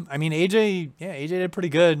 yeah, I mean, AJ did pretty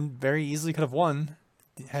good. Very easily could have won.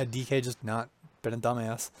 Had DK just not been a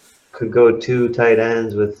dumbass. Could go 2 tight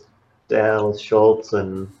ends with Dallas Schultz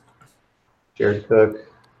and Jared Cook.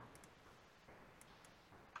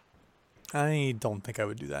 I don't think I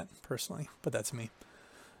would do that personally, but that's me.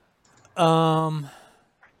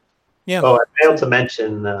 Yeah. Oh, I failed to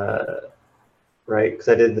mention right? Because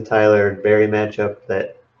I did the Tyler Barry matchup.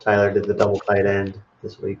 That Tyler did the double tight end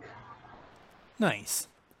this week. Nice.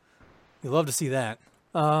 You love to see that.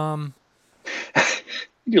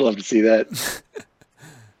 You love to see that.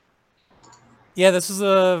 Yeah, this is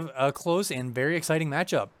a close and very exciting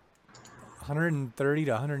matchup. 130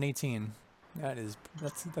 to 118.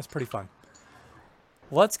 That's pretty fun.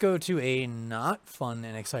 Let's go to a not fun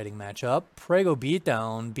and exciting matchup. Prego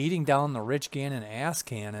Beatdown beating down the Rich Gannon Ass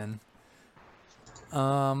Cannon.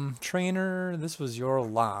 Trainer, this was your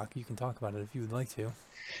lock. You can talk about it if you would like to.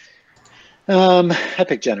 I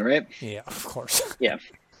picked Jenna, right? Yeah, of course. Yeah,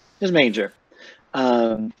 just making sure.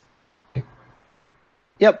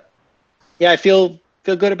 Yep. Yeah, I feel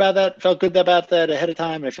good about that. Felt good about that ahead of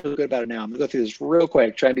time, and I feel good about it now. I'm gonna go through this real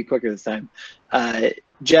quick. Try and be quicker this time.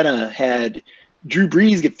 Jenna had Drew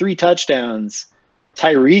Brees get 3 touchdowns.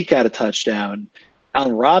 Tyreek got a touchdown.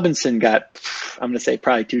 Allen Robinson got, I'm gonna say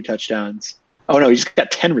probably 2 touchdowns. Oh no, he just got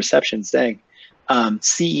 10 receptions. Dang.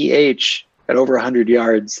 CEH got over 100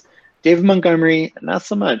 yards. David Montgomery, not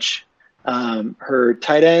so much. Her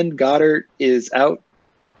tight end Goddard is out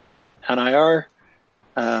on IR.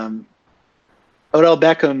 Odell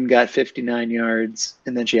Beckham got 59 yards,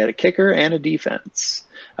 and then she had a kicker and a defense.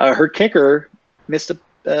 Her kicker missed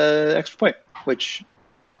a extra point, which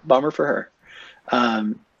bummer for her.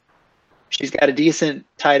 She's got a decent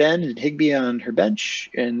tight end and Higbee on her bench,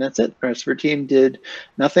 and that's it. The rest of her team did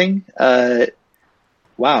nothing.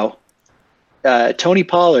 Wow. Tony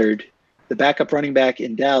Pollard, the backup running back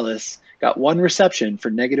in Dallas, got 1 reception for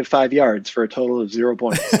 -5 yards for a total of 0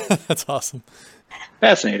 points. That's awesome.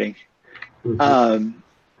 Fascinating. On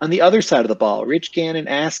the other side of the ball, Rich Gannon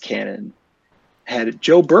Ass Cannon had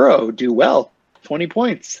Joe Burrow do well, 20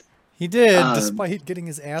 points. He did, despite getting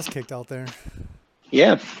his ass kicked out there.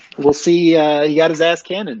 Yeah, we'll see. He got his ass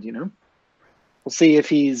cannoned. We'll see if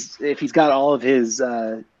he's got all of his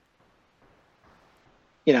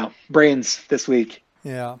brains this week.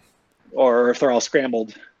 Yeah. Or if they're all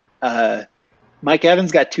scrambled. Mike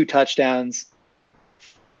Evans got 2 touchdowns,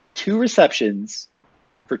 2 receptions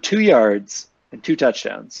for 2 yards and 2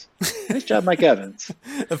 touchdowns. Nice job, Mike Evans.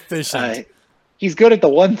 Efficient. He's good at the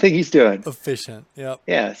one thing he's doing. Efficient. Yep.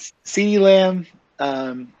 Yes. CeeDee Lamb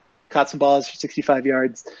caught some balls for 65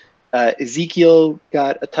 yards. Ezekiel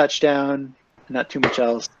got a touchdown. Not too much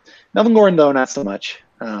else. Melvin Gordon, though, not so much.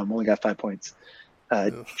 Only got 5 points.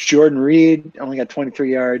 Jordan Reed only got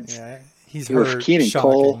 23 yards. Yeah, he's hurt.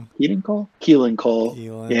 Keelan Cole.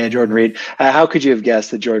 Yeah, Jordan Reed. How could you have guessed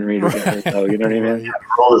that Jordan Reed would get hurt, though? You know what I mean?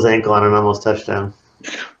 Rolled his ankle on an almost touchdown.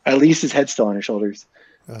 At least his head's still on his shoulders.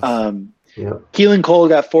 Yep. Keelan Cole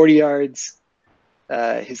got 40 yards.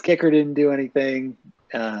 His kicker didn't do anything.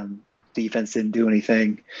 Defense didn't do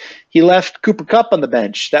anything. He left Cooper Kupp on the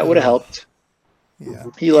bench. That would have helped. Yeah.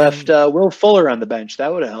 He left Will Fuller on the bench.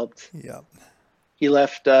 That would have helped. Yep. He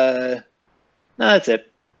left. No, that's it.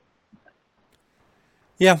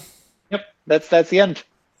 Yeah. Yep. That's the end.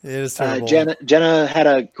 It is terrible. Jenna had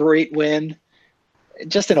a great win.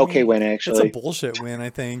 Just an okay win, actually. It's a bullshit win,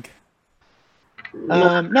 I think.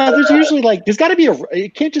 No, there's usually there's got to be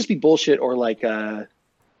it can't just be bullshit or I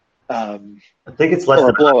think it's less or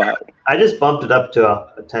than a blowout. I just bumped it up to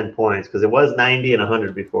 10 points because it was 90 and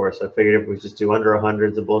 100 before, so I figured if we just do under 100,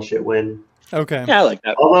 it's a bullshit win. Okay. Yeah, I like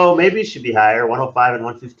that. Although maybe it should be higher, 105 and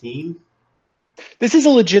 115. This is a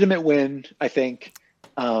legitimate win, I think.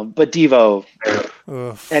 But Devo,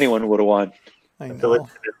 anyone would have won. I know.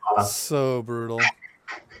 So brutal.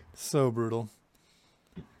 So brutal.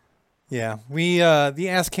 Yeah, we the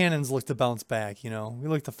ass cannons look to bounce back. We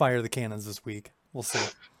look to fire the cannons this week. We'll see.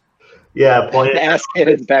 Yeah, the ass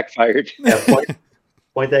cannons backfired. Yeah,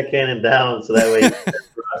 point that cannon down so that way you can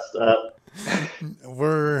thrust up.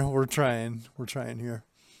 We're trying. We're trying here.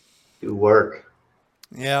 Do work.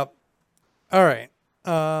 Yep. All right.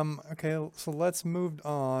 Okay, so let's move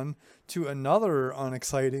on to another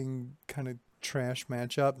unexciting kind of trash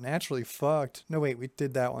matchup. Naturally fucked. No, wait, we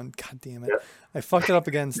did that one. God damn it. Yep. I fucked it up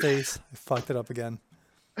again, Stace. I fucked it up again.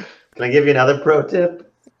 Can I give you another pro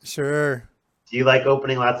tip? Sure. Do you like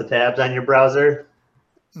opening lots of tabs on your browser?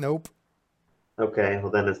 Nope. Okay, well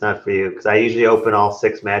then it's not for you because I usually open all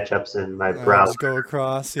 6 matchups in my browser. Just go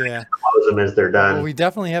across, yeah. Close them as they're done. Well, we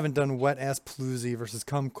definitely haven't done wet ass paloozy versus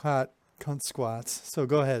kumquat cunt squats. So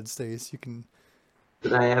go ahead, Stace. You can.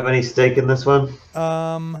 Did I have any stake in this one?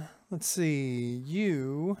 Let's see.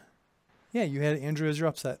 You had Andrew as your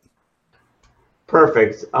upset.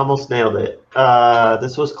 Perfect. Almost nailed it.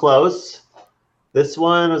 This was close. This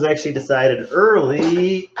one was actually decided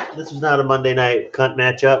early. This was not a Monday night cunt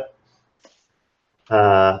matchup.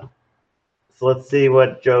 So let's see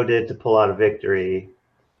what Joe did to pull out a victory.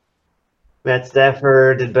 Matt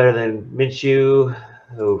Stafford did better than Minshew.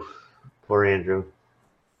 Oh, poor Andrew.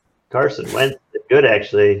 Carson Wentz did good,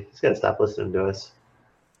 actually. He's got to stop listening to us.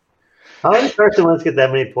 How did Carson Wentz get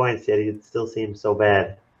that many points yet? He still seems so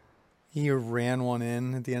bad. He ran one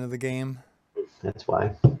in at the end of the game. That's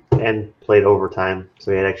why. And played overtime,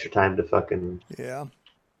 so he had extra time to fucking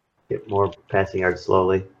get more passing yards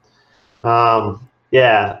slowly.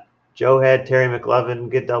 Yeah, Joe had Terry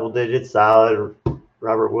McLovin get double digits, solid.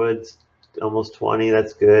 Robert Woods almost 20.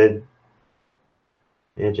 That's good.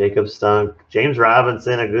 Yeah, Jacob stunk. James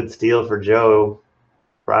Robinson, a good steal for Joe.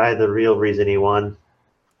 Probably the real reason he won.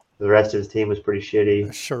 The rest of his team was pretty shitty.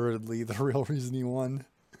 Assuredly, the real reason he won.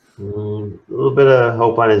 A little bit of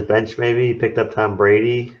hope on his bench, maybe. He picked up Tom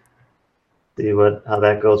Brady. See how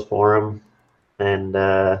that goes for him. And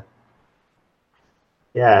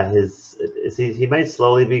yeah, he might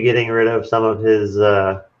slowly be getting rid of some of his.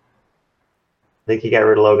 I think he got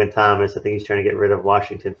rid of Logan Thomas. I think he's trying to get rid of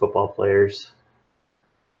Washington football players.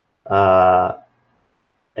 And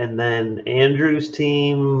then Andrew's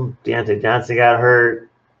team, Deontay Johnson got hurt.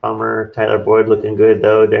 Bummer. Tyler Boyd looking good,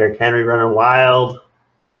 though. Derrick Henry running wild.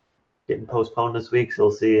 Getting postponed this week, so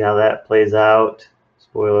we'll see how that plays out.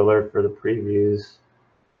 Spoiler alert for the previews.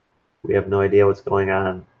 We have no idea what's going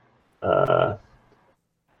on.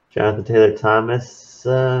 Jonathan Taylor Thomas,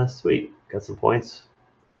 sweet. Got some points.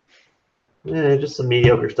 Yeah, just some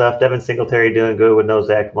mediocre stuff. Devin Singletary doing good with no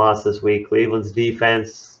Zach Moss this week. Cleveland's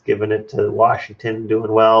defense giving it to Washington,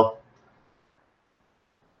 doing well.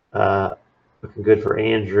 Looking good for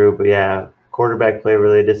Andrew, but yeah, quarterback play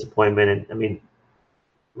really a disappointment. And I mean,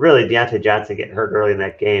 really, Deontay Johnson getting hurt early in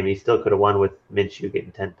that game, he still could have won with Minshew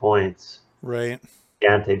getting 10 points. Right.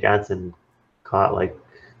 Deontay Johnson caught like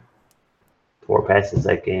 4 passes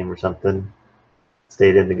that game or something.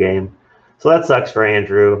 Stayed in the game. So that sucks for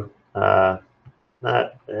Andrew. Well,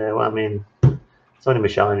 I mean, it's only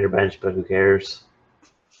Michelle on your bench, but who cares?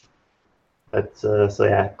 That's so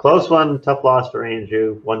yeah, close one, tough loss for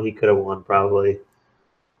Andrew. One he could have won probably.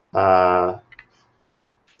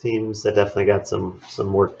 Teams that definitely got some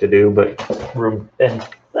work to do, but room. And I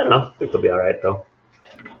don't know. I think they'll be all right though.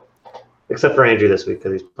 Except for Andrew this week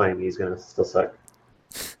because he's playing. He's gonna still suck.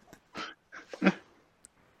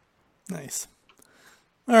 Nice.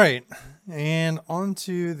 All right, and on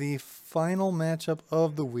to the final matchup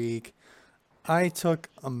of the week. I took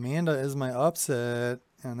Amanda as my upset,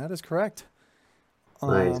 and that is correct.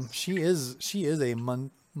 Nice. She is a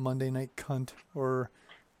Monday night cunt or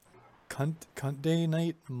cunt day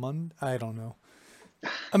night I don't know.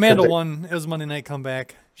 Amanda won. It was Monday night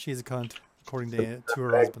comeback. She's a cunt, according to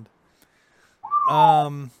her husband.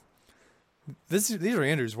 These are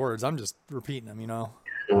Andrew's words. I'm just repeating them. You know.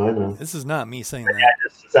 No, I know. This is not me saying that. Yeah,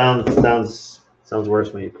 it just sounds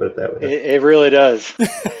worse when you put it that way. It really does.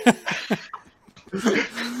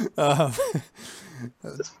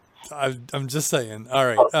 I'm just saying. All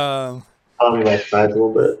right. Tell me my size a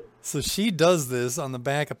little bit. So she does this on the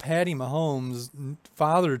back of Patty Mahomes,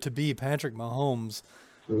 father-to-be Patrick Mahomes.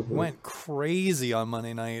 Mm-hmm. Went crazy on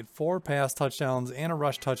Monday night. 4 pass touchdowns and a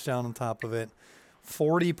rush touchdown on top of it.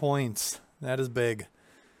 40 points. That is big.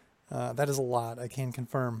 That is a lot. I can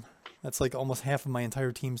confirm. That's like almost half of my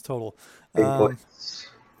entire team's total.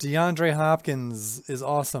 DeAndre Hopkins is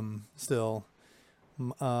awesome still.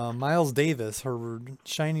 Miles Davis, her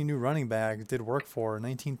shiny new running back, did work for her.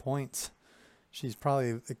 19 points. She's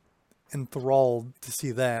probably enthralled to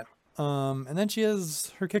see that. And then she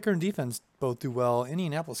has her kicker and defense both do well.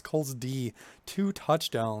 Indianapolis Colts D, 2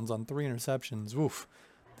 touchdowns on 3 interceptions. Oof.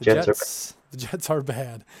 The Jets are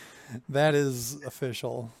bad. That is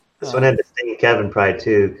official. This one had to sting Kevin Pride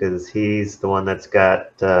too, because he's the one that's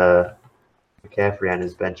got McCaffrey on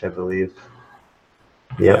his bench, I believe.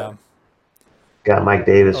 Yep. Yeah. Got Mike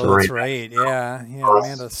Davis. Oh, that's right. Yeah.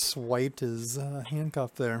 Amanda swiped his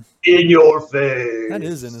handcuff there. In your face. That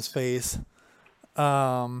is in his face.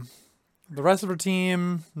 The rest of her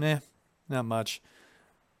team, not much.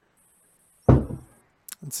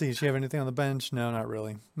 Let's see. Does she have anything on the bench? No, not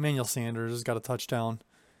really. Emmanuel Sanders got a touchdown,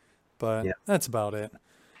 but that's about it.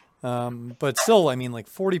 But still, I mean, like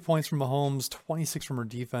 40 points from Mahomes, 26 from her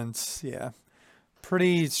defense. Yeah.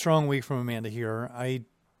 Pretty strong week from Amanda here. I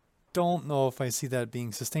don't know if I see that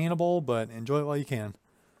being sustainable, but enjoy it while you can.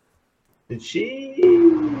 Did she?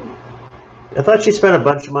 I thought she spent a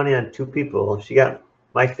bunch of money on 2 people. She got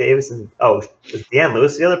Mike Davis and is Deanne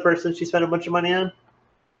Lewis the other person she spent a bunch of money on?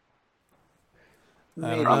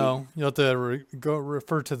 I don't know. You'll have to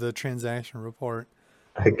refer to the transaction report.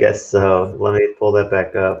 I guess so. Let me pull that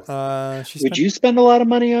back up. Would you spend a lot of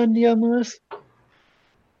money on Deanne Lewis?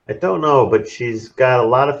 I don't know, but she's got a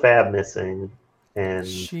lot of fab missing. And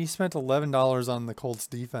She spent $11 on the Colts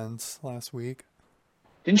defense last week.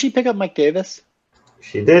 Didn't she pick up Mike Davis?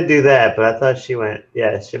 she did do that, but I thought she went.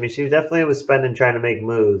 Yeah, I mean, she definitely was spending, trying to make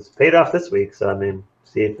moves. Paid off this week, so I mean,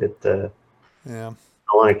 see if it Yeah.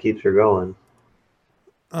 how long it keeps her going.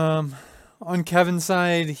 On Kevin's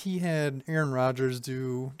side, he had Aaron Rodgers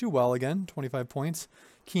do well again, 25 points.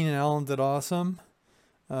 Keenan Allen did awesome.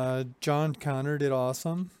 John Connor did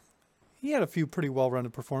awesome. He had a few pretty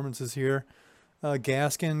well-rounded performances here.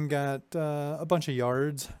 Gaskin got a bunch of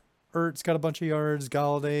yards. Ertz got a bunch of yards.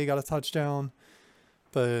 Galladay got a touchdown.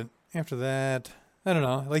 But after that, I don't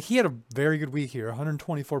know. Like, he had a very good week here,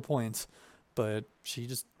 124 points. But she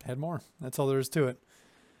just had more. That's all there is to it.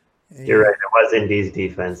 You're right. It was Indy's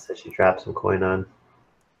defense that she dropped some coin on.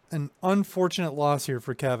 An unfortunate loss here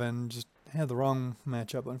for Kevin. Just had the wrong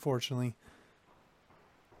matchup, unfortunately.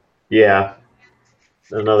 Yeah.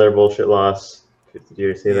 Another bullshit loss. Did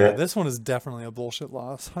you see that? This one is definitely a bullshit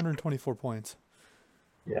loss. 124 points.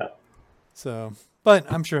 Yeah. So,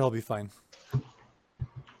 but I'm sure he'll be fine.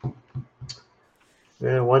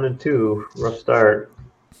 Yeah, 1-2, rough start.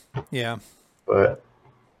 Yeah. But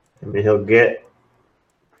I mean, he'll get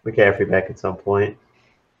McCaffrey back at some point.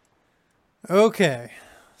 Okay.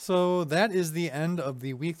 So that is the end of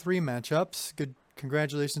the week 3 matchups. Good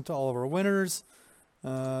congratulations to all of our winners.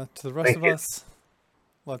 To the rest of us,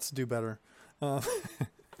 let's do better.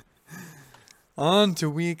 On to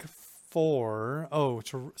week 4.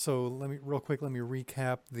 So let me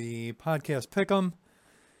recap the podcast pick'em.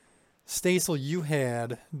 Stasel, you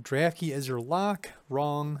had Draftkey as your lock,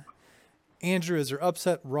 wrong. Andrew as your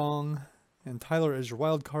upset, wrong. And Tyler as your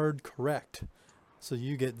wild card, correct. So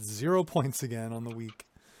you get 0 points again on the week.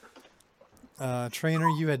 Trainer,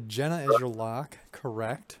 you had Jenna as your lock,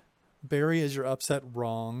 correct. Barry as your upset,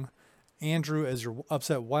 wrong. Andrew as your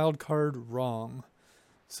upset wild card, wrong.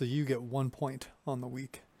 So you get 1 point on the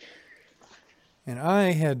week. And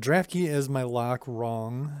I had Draftkey as my lock,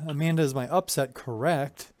 wrong. Amanda as my upset,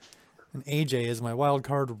 correct. And AJ as my wild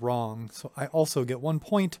card, wrong. So I also get 1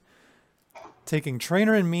 point. Taking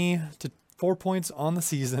Trainer and me to 4 points on the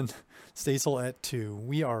season. Stasel at 2.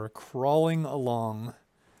 We are crawling along.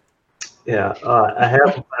 Yeah, I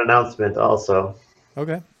have an announcement also.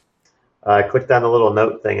 Okay. I clicked on the little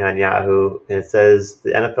note thing on Yahoo, and it says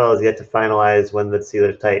the NFL has yet to finalize when the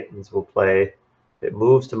Steelers Titans will play. It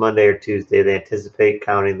moves to Monday or Tuesday. They anticipate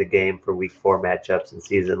counting the game for Week 4 matchups in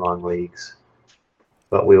season-long leagues.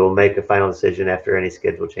 But we will make a final decision after any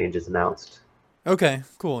schedule change is announced. Okay,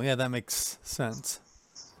 cool. Yeah, that makes sense.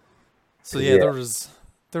 So yeah, there was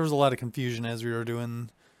a lot of confusion as we were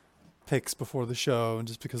doing picks before the show,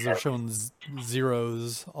 just because they're showing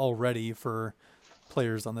zeros already for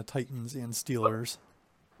players on the Titans and Steelers.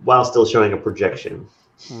 While still showing a projection.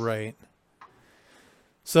 Right.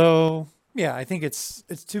 So yeah, I think it's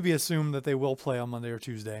to be assumed that they will play on Monday or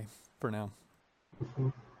Tuesday for now.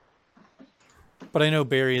 But I know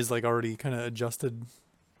Barry is like already kind of adjusted.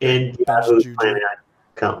 And Yahoo's planning on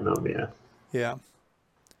counting them, yeah. Yeah.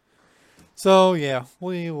 So yeah,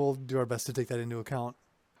 we will do our best to take that into account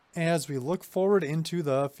as we look forward into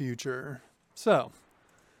the future. So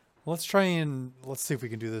let's see if we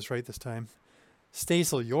can do this right this time.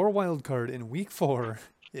 Stasel, your wild card in week 4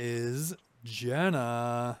 is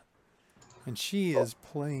Jenna. And she is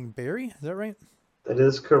playing Barry, is that right? That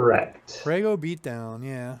is correct. Prego beatdown,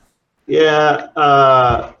 yeah.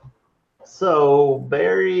 Yeah, so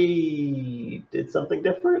Barry did something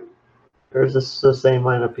different? Or is this the same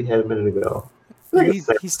lineup he had a minute ago?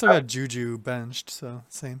 He still got Juju benched, so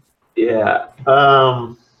same. Yeah.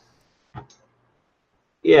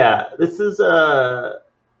 Yeah, this is I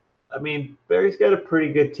mean, Barry's got a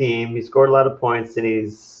pretty good team. He scored a lot of points, and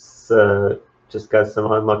he's just got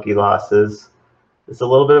some unlucky losses. It's a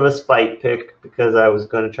little bit of a spite pick because I was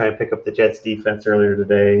going to try and pick up the Jets defense earlier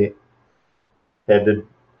today.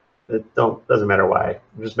 Doesn't matter why.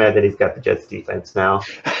 I'm just mad that he's got the Jets defense now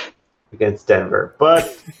against Denver.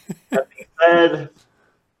 But that being said,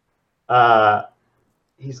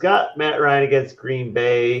 he's got Matt Ryan against Green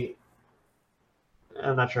Bay.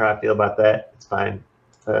 I'm not sure how I feel about that. It's fine.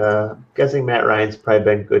 Guessing Matt Ryan's probably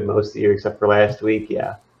been good most of the year except for last week.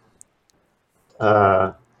 Yeah.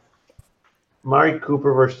 Amari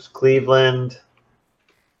Cooper versus Cleveland.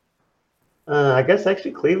 I guess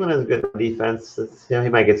actually Cleveland has a good defense. He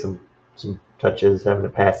might get some touches having to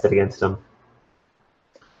pass it against him.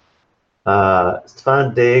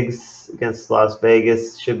 Stephon Diggs against Las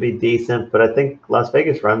Vegas should be decent, but I think Las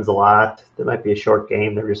Vegas runs a lot. There might be a short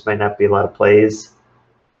game. There just might not be a lot of plays.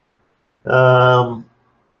 Joe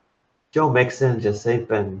Mixon, they've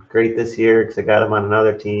been great this year because I got him on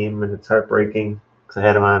another team, and it's heartbreaking because I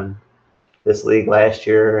had him on this league last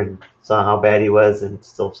year and saw how bad he was, and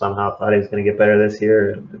still somehow thought he was going to get better this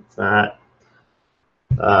year. It's not.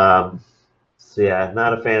 So yeah,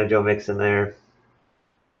 not a fan of Joe Mixon there.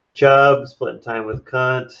 Chubb splitting time with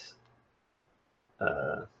Cunt.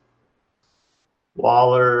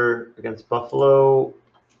 Waller against Buffalo.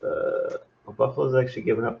 Buffalo's actually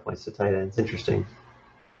giving up points to tight ends. Interesting.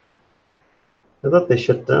 I thought they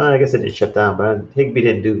shut down. I guess they did shut down, but Higbee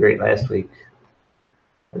didn't do great last week.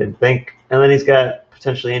 I didn't think. And then he's got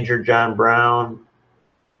potentially injured John Brown.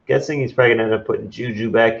 Guessing he's probably going to end up putting Juju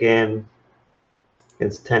back in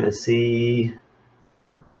against Tennessee.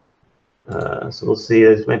 So we'll see.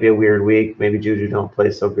 This might be a weird week. Maybe Juju don't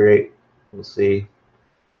play so great. We'll see.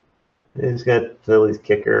 And he's got Philly's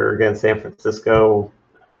kicker against San Francisco.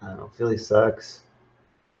 I don't know. Philly sucks.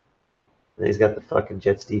 And he's got the fucking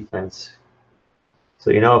Jets defense. So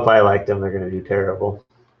if I like them, they're going to do terrible.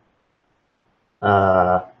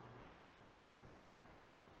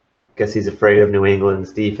 Guess he's afraid of New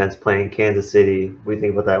England's defense playing Kansas City. What do you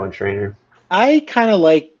think about that one, Trainer? I kind of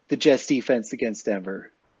like the Jets defense against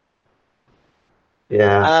Denver.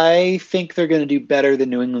 Yeah. I think they're going to do better than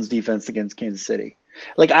New England's defense against Kansas City.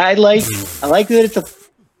 Like I like that it's a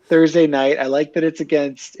Thursday night. I like that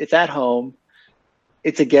it's at home.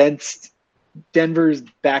 It's against Denver's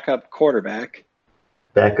backup quarterback.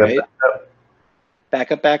 Backup.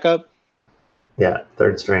 Backup. Yeah,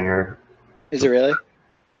 third stringer. Is it really?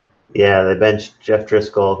 Yeah, they benched Jeff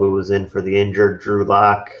Driscoll, who was in for the injured Drew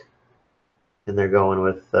Lock, and they're going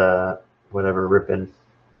with whatever Rippin.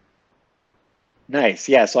 Nice.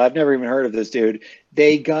 Yeah, so I've never even heard of this dude.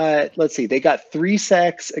 They got 3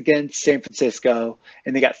 sacks against San Francisco,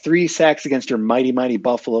 and they got 3 sacks against your mighty, mighty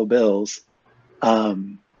Buffalo Bills.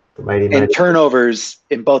 And turnovers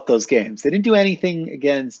in both those games. They didn't do anything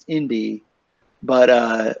against Indy, but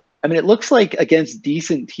it looks like against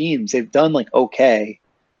decent teams, they've done like okay.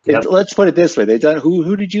 Yep. Let's put it this way: they've done.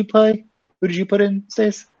 Who did you play? Who did you put in,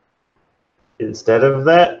 Stace? Instead of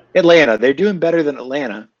that, Atlanta. They're doing better than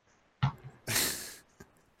Atlanta.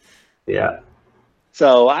 Yeah.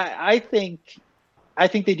 So I think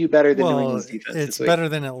they do better than New England's defense. It's better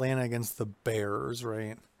than Atlanta against the Bears,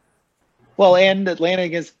 right? Well, and Atlanta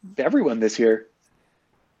against everyone this year.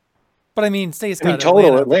 But Stace got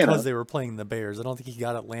Atlanta because they were playing the Bears. I don't think he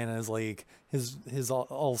got Atlanta as like his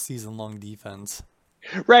all season long defense.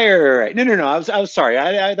 Right. No. I was sorry.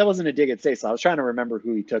 I that wasn't a dig at Stace. I was trying to remember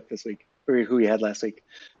who he took this week or who he had last week.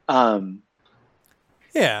 Yeah.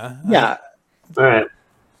 All right.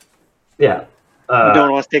 Yeah. You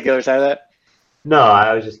don't want to take the other side of that? No,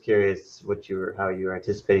 I was just curious how you were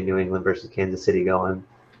anticipating New England versus Kansas City going.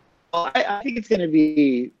 Well, I think it's going to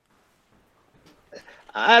be.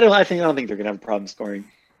 I don't think they're going to have a problem scoring.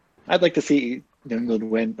 I'd like to see New England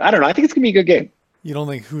win. I don't know. I think it's going to be a good game. You don't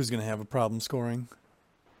think who's going to have a problem scoring?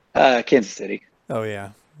 Kansas City. Oh yeah,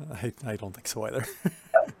 I don't think so either.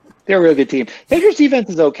 They're a real good team. Baker's defense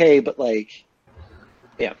is okay, but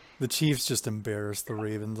yeah. The Chiefs just embarrassed the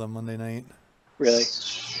Ravens on Monday night. Really?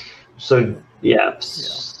 So yeah.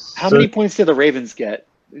 How many points did the Ravens get?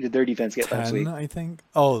 Did their defense get 10, last week? I think.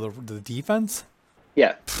 Oh, the defense?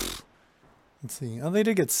 Yeah. Let's see. Oh, they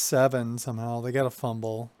did get 7 somehow. They got a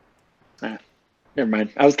fumble. Never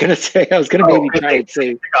mind. I was gonna maybe try and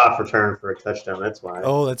say kickoff return for a touchdown. That's why.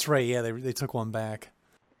 Oh, that's right. Yeah, they took one back.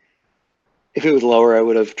 If it was lower, I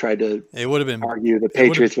would have tried to. It would have been argue the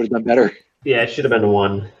Patriots would have done better. Yeah, it should have been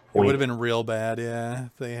 1 point. It would have been real bad, yeah,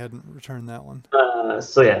 if they hadn't returned that one.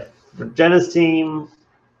 So yeah, for Jenna's team,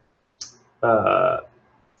 I'm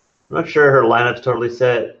not sure her lineup's totally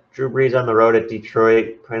set. Drew Brees on the road at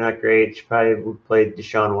Detroit, probably not great. She probably would play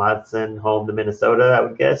Deshaun Watson home to Minnesota, I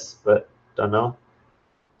would guess, but don't know.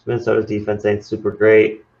 Minnesota's defense ain't super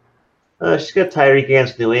great. She's got Tyreek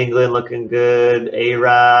against New England looking good.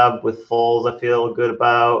 A-Rob with Foles I feel good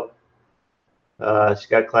about. She's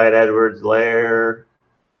got Clyde Edwards-Helaire.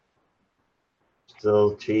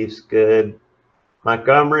 Still Chiefs good.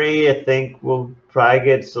 Montgomery, I think, will probably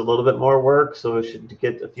get just a little bit more work, so we should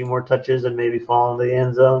get a few more touches and maybe fall into the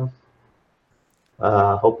end zone.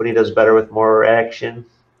 Hoping he does better with more action.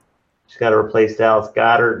 She's got to replace Dallas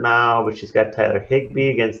Goedert now, but she's got Tyler Higbee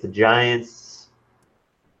against the Giants.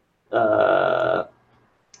 Good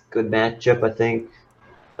matchup, I think.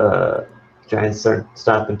 Giants aren't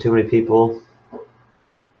stopping too many people.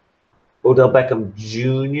 Odell Beckham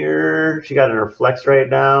Jr., she got in her flex right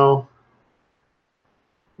now.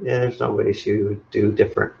 Yeah, there's no way she would do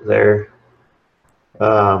different there.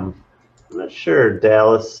 I'm not sure.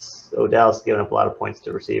 Dallas giving up a lot of points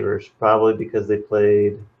to receivers, probably because they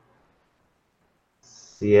played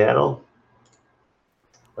Seattle.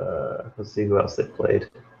 Let's see who else they played.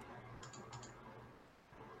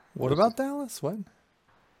 What about Dallas? What?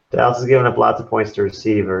 Dallas is giving up lots of points to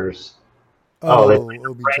receivers. Oh, they played the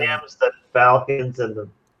OBJ. Rams, the Falcons, and the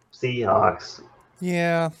Seahawks.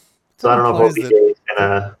 Yeah. So I don't know if OBJ is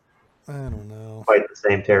gonna I don't know. fight the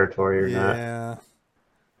same territory or not. Yeah.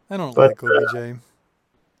 I don't But, like OBJ.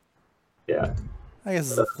 Yeah. I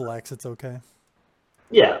guess as a flex, it's okay.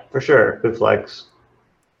 Yeah, for sure. Good flex.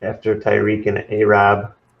 After Tyreek and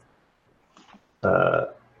A-Rob. I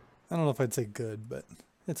don't know if I'd say good, but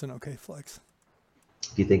it's an okay flex.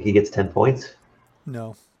 Do you think he gets 10 points?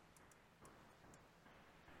 No.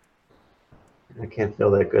 I can't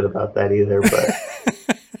feel that good about that either, but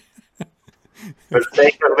for the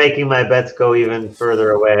sake of making my bets go even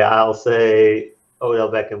further away, I'll say Odell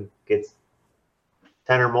Beckham gets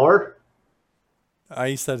 10 or more.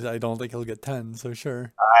 I said I don't think he'll get 10, so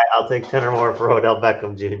sure. I'll take 10 or more for Odell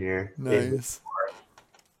Beckham Jr. Nice.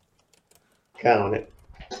 Count it.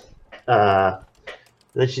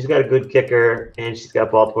 Then she's got a good kicker, and she's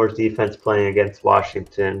got Baltimore's defense playing against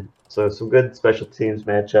Washington. So some good special teams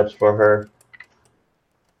matchups for her.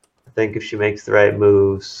 I think if she makes the right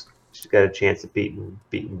moves, she's got a chance of beating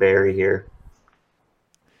Barry here.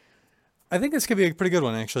 I think this could be a pretty good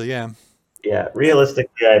one, actually, yeah. Yeah,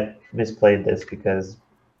 realistically, I misplayed this because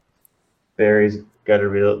Barry's got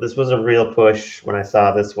this was a real push when I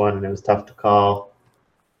saw this one, and it was tough to call.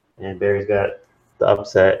 And Barry's got the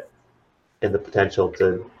upset and the potential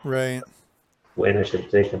to win. I should have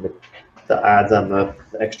taken the odds on the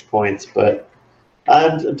extra points, but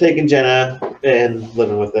I'm taking Jenna and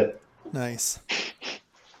living with it. Nice.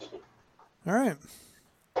 All right.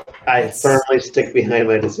 I firmly stick behind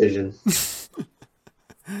my decision.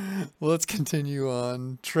 Well, let's continue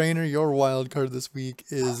on. Trainer, your wild card this week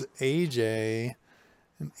is AJ.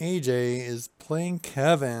 And AJ is playing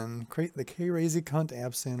Kevin. The K-Razy Cunt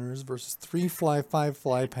Absenters versus 3 fly, 5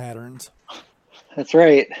 fly patterns. That's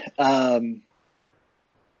right.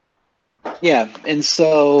 Yeah, and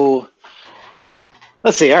so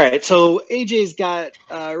let's see. All right, so AJ's got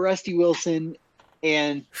Rusty Wilson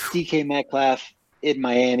and DK Metcalf in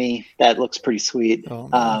Miami. That looks pretty sweet.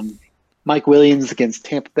 Oh, Mike Williams against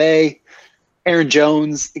Tampa Bay. Aaron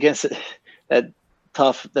Jones against that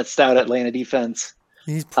stout Atlanta defense.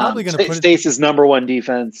 He's probably going to put Stace's number one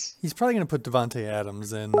defense. He's probably going to put Devontae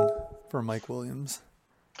Adams in for Mike Williams.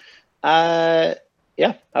 Yeah,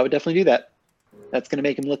 I would definitely do that. That's going to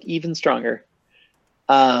make him look even stronger.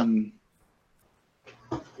 Yeah,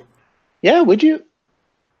 would you?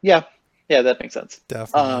 Yeah, that makes sense.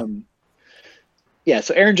 Definitely. Yeah,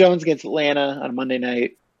 so Aaron Jones against Atlanta on a Monday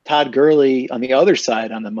night. Todd Gurley on the other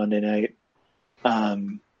side on the Monday night.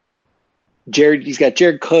 He's got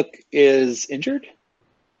Jared Cook is injured,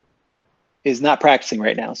 is not practicing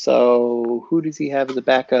right now. So who does he have as a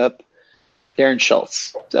backup? Darren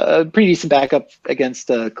Schultz, a pretty decent backup against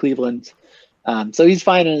Cleveland. So he's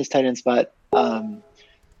fine in his tight end spot.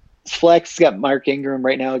 Flex got Mark Ingram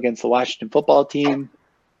right now against the Washington football team.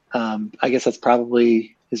 I guess that's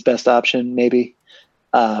probably his best option, maybe.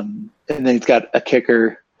 And then he's got a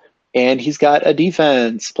kicker, and he's got a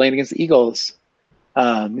defense playing against the Eagles.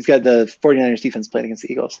 He's got the 49ers defense playing against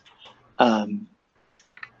the Eagles.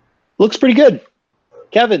 Looks pretty good.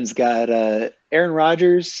 Kevin's got Aaron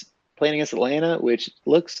Rodgers playing against Atlanta, which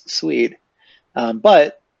looks sweet.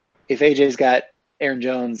 But if AJ's got Aaron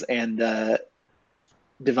Jones and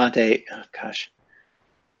Devontae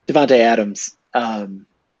Adams,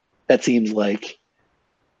 that seems like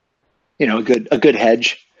a good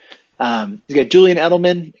hedge. He's got Julian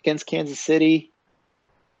Edelman against Kansas City,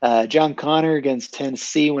 John Connor against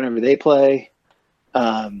Tennessee whenever they play,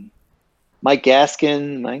 Miles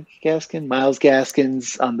Gaskins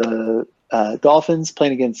on the Dolphins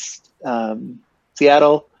playing against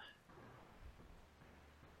Seattle.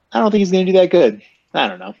 I don't think he's going to do that good. I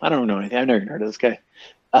don't know. I don't know anything. I've never heard of this guy.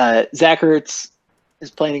 Zach Ertz is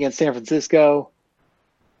playing against San Francisco.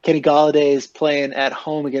 Kenny Golladay is playing at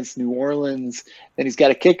home against New Orleans. Then he's got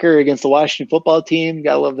a kicker against the Washington football team.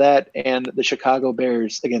 Gotta love that. And the Chicago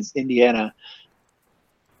Bears against Indiana.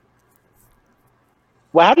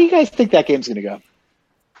 Well, how do you guys think that game's going to go?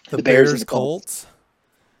 The Bears and the Colts.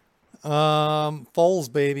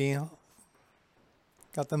 Foles, baby.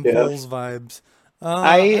 Got them Foles vibes.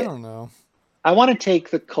 I don't know. I want to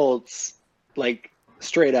take the Colts,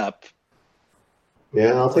 straight up.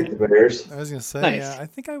 Yeah, I'll take the Bears. I was gonna say, nice. Yeah, I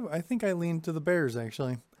think I lean to the Bears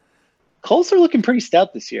actually. Colts are looking pretty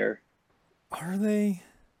stout this year. Are they?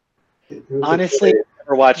 Honestly,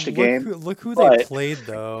 never watched a game. Look who they played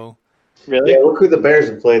though. Really? Yeah, look who the Bears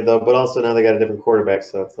have played though. But also now they got a different quarterback,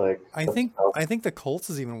 so it's like. I think the Colts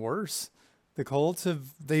is even worse. The Colts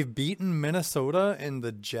they've beaten Minnesota and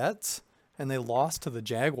the Jets, and they lost to the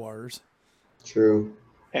Jaguars. True.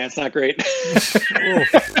 Yeah, it's not great.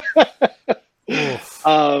 Oof.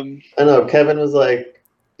 I know Kevin was like,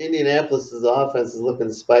 Indianapolis's offense is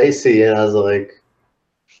looking spicy, and I was like,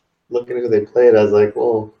 looking at who they played, I was like,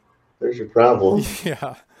 well, there's your problem.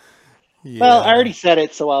 Yeah. Well, I already said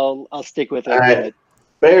it, so I'll stick with it. All right.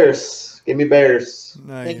 Bears. Give me Bears.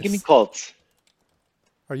 Nice. Give me Colts.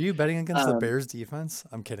 Are you betting against the Bears defense?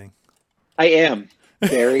 I'm kidding. I am,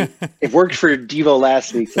 Barry. It worked for Devo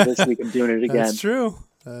last week, so this week I'm doing it again. That's true.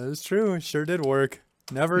 That is true. It sure did work.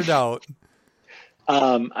 Never a doubt.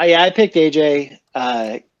 I picked AJ.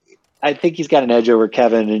 I think he's got an edge over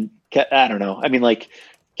Kevin, and I don't know. I mean, like,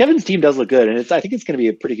 Kevin's team does look good, and I think it's going to be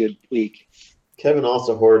a pretty good week. Kevin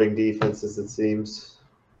also hoarding defenses, it seems.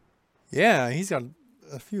 Yeah, he's got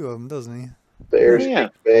a few of them, doesn't he? Bears, Green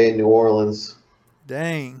Bay, New Orleans.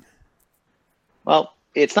 Dang. Well,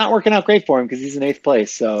 it's not working out great for him because he's in 8th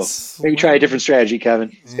place. So maybe try a different strategy, Kevin.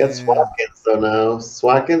 He's got Swatkins, though, now.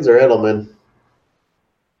 Swatkins or Edelman?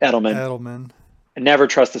 Edelman. I never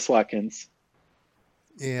trust the Swatkins.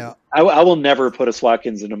 Yeah. I will never put a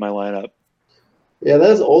Swatkins into my lineup. Yeah,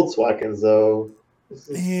 that's old Swatkins, though.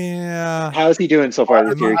 Yeah. How is he doing so far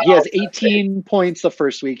this year? He has 18 points the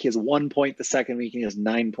first week. He has 1 point the second week. He has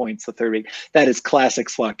 9 points the third week. That is classic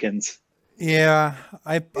Swatkins. Yeah.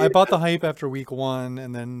 I bought the hype after week 1,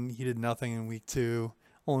 and then he did nothing in week 2,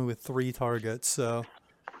 only with 3 targets. So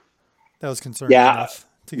that was concerning enough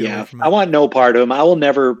to get away from it. I want no part of him. I will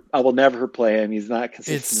never play him. He's not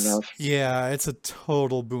consistent enough. Yeah, it's a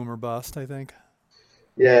total boomer bust, I think.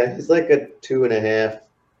 Yeah, he's like a 2.5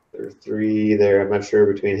 or 3 there. I'm not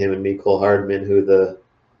sure between him and Mecole Hardman, who the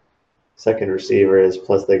second receiver is.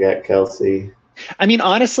 Plus, they got Kelsey. I mean,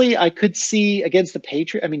 honestly, I could see against the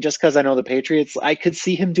Patriots. I mean, just because I know the Patriots, I could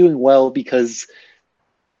see him doing well because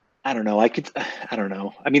I don't know. I don't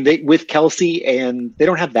know. I mean, with Kelsey, and they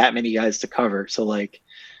don't have that many guys to cover. So, like,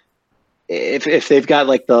 if they've got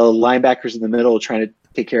like the linebackers in the middle trying to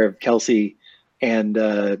take care of Kelsey and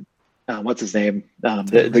what's his name,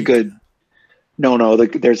 the good. No.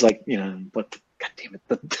 There's like, what? God damn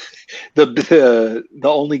it! The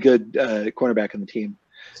only good cornerback on the team.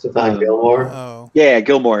 Stephon Gilmore. Oh. Yeah,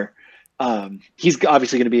 Gilmore. He's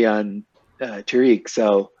obviously going to be on Tariq,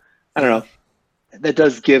 so I don't know. That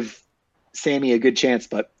does give Sammy a good chance,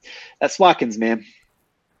 but that's Watkins, man.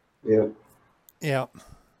 Yeah,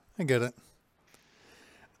 I get it.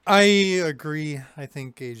 I agree. I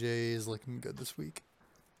think AJ is looking good this week.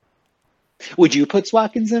 Would you put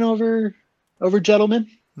Watkins in over Gentleman?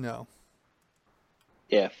 No.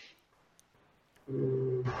 Yeah.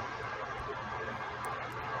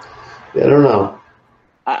 I don't know.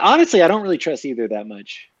 Honestly, I don't really trust either that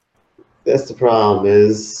much. That's the problem.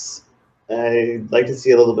 Is I'd like to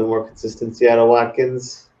see a little bit more consistency out of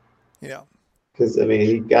Watkins. Yeah. Because I mean,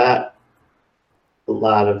 he got a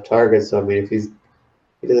lot of targets. So I mean,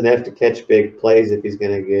 he doesn't have to catch big plays if he's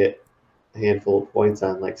going to get a handful of points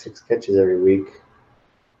on like 6 catches every week.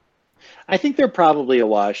 I think they're probably a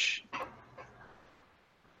wash.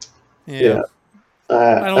 Yeah.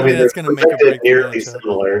 I don't think that's going to make a break. Nearly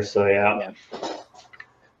similar, so yeah.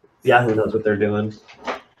 Who knows what they're doing?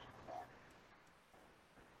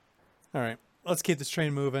 All right, let's keep this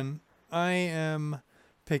train moving. I am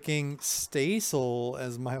picking Stasel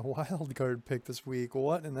as my wild card pick this week.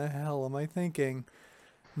 What in the hell am I thinking?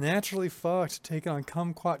 Naturally fucked, taking on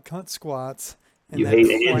Kumquat Cunt Squats. You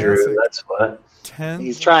hate Andrew, that's what.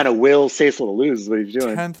 He's trying to will Stasel to lose, is what he's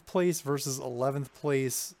doing. 10th place versus 11th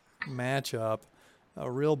place matchup. A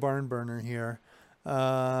real barn burner here.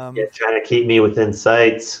 Trying to keep me within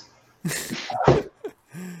sights.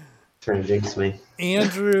 Trying to jinx me.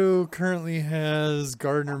 Andrew currently has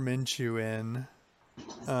Gardner Minshew in.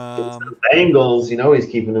 The Bengals, he's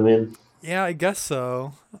keeping them in. Yeah, I guess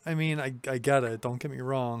so. I mean, I get it. Don't get me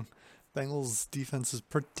wrong. Bengals defense is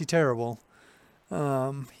pretty terrible.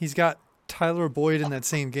 He's got Tyler Boyd in that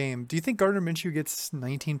same game. Do you think Gardner Minshew gets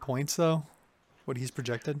 19 points, though? What he's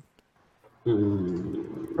projected?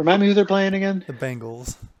 Remind me who they're playing again? The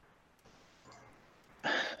Bengals.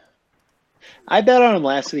 I bet on him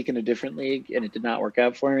last week in a different league, and it did not work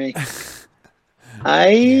out for me.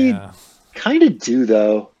 I kind of do,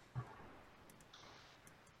 though.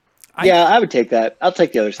 I would take that. I'll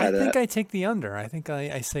take the other side of that. I think I take the under. I think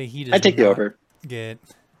I say he does. I take the over. Get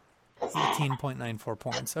 18.94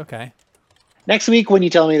 points. Okay. Next week, when you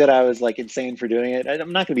tell me that I was like insane for doing it,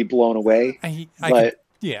 I'm not going to be blown away.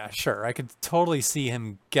 Yeah, sure. I could totally see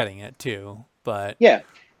him getting it too, but yeah,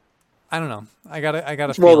 I don't know. I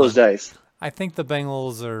gotta roll those dice. I think the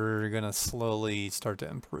Bengals are gonna slowly start to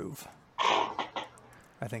improve.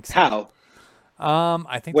 I think so. How?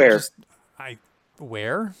 I think where?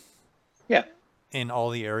 Where? Yeah. In all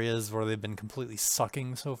the areas where they've been completely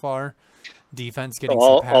sucking so far. Defense getting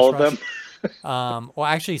all, some pass all rush. of them. Well,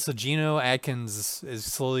 actually, so Geno Atkins is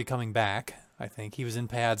slowly coming back. I think he was in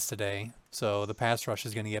pads today, so the pass rush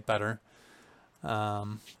is going to get better.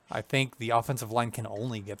 I think the offensive line can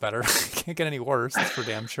only get better. Can't get any worse. That's for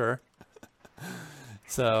damn sure.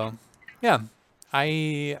 So, yeah,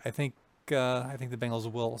 I think the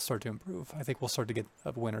Bengals will start to improve. I think we'll start to get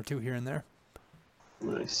a win or two here and there.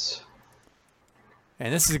 Nice.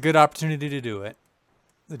 And this is a good opportunity to do it.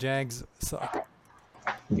 The Jags suck.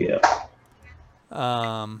 Yeah.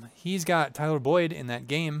 He's got Tyler Boyd in that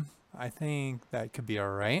game. I think that could be all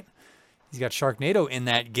right. He's got Sharknado in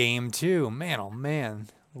that game too. Man, oh man,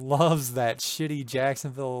 loves that shitty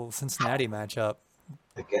Jacksonville-Cincinnati matchup.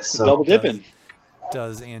 I guess so. Double dipping.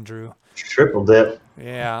 Does Andrew? Triple dip.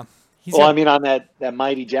 Yeah. I mean, on that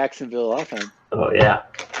mighty Jacksonville offense. Oh yeah.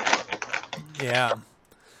 Yeah.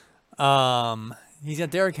 He's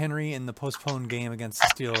got Derrick Henry in the postponed game against the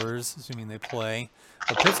Steelers, assuming they play.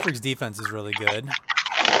 But Pittsburgh's defense is really good.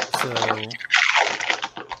 So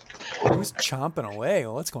who's chomping away?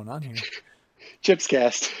 Well, what's going on here? Chips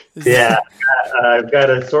cast. Yeah, I've got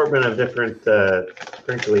an assortment of different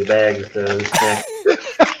crinkly bags to snack.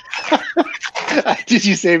 Did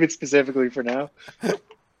you save it specifically for now?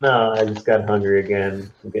 No, I just got hungry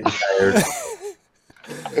again. I'm getting tired.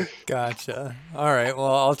 Gotcha. All right.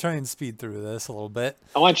 Well, I'll try and speed through this a little bit.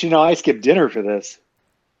 I want you to know I skipped dinner for this.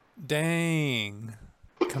 Dang.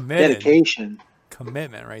 Committed. Dedication.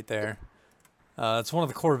 Commitment right there. It's one of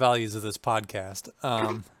the core values of this podcast.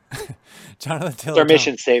 Jonathan Taylor. It's our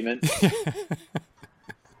mission statement.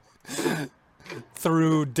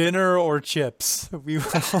 Through dinner or chips, we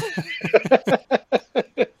will.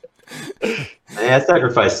 I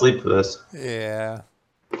sacrificed sleep for this. Yeah.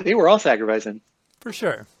 They were all sacrificing. For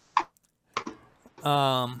sure. But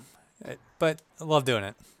I love doing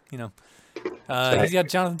it. You know, he's got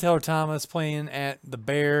Jonathan Taylor Thomas playing at the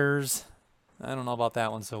Bears. I don't know about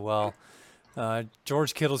that one so well.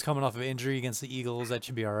 George Kittle's coming off of injury against the Eagles. That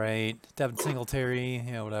should be all right. Devin Singletary,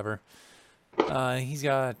 whatever. He's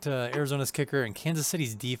got Arizona's kicker and Kansas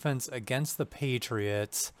City's defense against the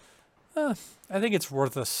Patriots. I think it's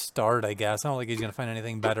worth a start, I guess. I don't think he's going to find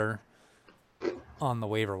anything better on the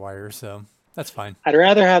waiver wire, so that's fine. I'd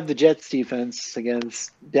rather have the Jets defense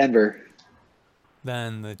against Denver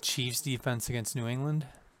than the Chiefs defense against New England.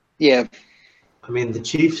 Yeah. I mean, the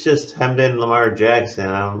Chiefs just hemmed in Lamar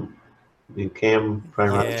Jackson. Cam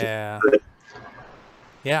probably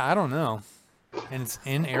Yeah, I don't know. And it's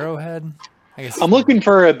in Arrowhead. I guess I'm looking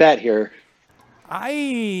for a bet here.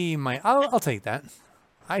 I'll take that.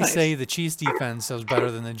 I say the Chiefs defense is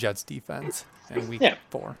better than the Jets defense in week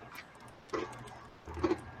 4.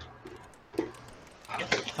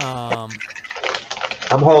 I'm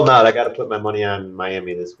holding out. I got to put my money on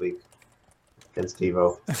Miami this week against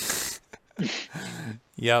Devo.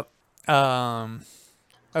 Yep.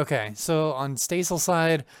 Okay, so on Stasel's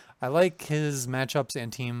side, I like his matchups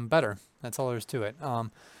and team better. That's all there is to it.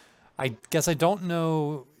 I guess I don't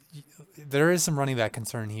know. There is some running back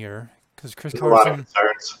concern here because Chris Carson's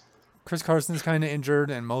kind of injured,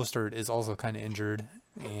 and Mostert is also kind of injured,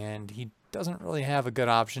 and he doesn't really have a good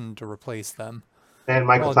option to replace them. And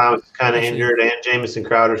Michael Thomas is kind of injured, and Jamison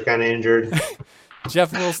Crowder's kind of injured.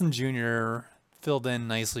 Jeff Wilson Jr. filled in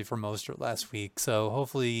nicely for Mostert last week, so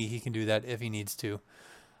hopefully he can do that if he needs to.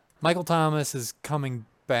 Michael Thomas is coming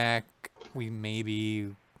back.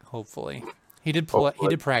 Hopefully. He did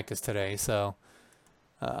practice today, so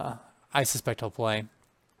I suspect he'll play.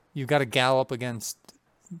 You've got a Gallup against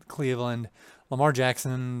Cleveland. Lamar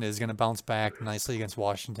Jackson is going to bounce back nicely against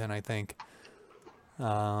Washington, I think.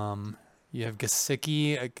 You have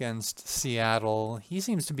Gesicki against Seattle. He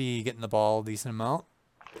seems to be getting the ball a decent amount.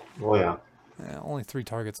 Oh, yeah. Only 3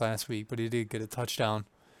 targets last week, but he did get a touchdown.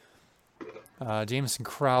 Jamison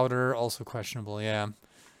Crowder, also questionable, yeah.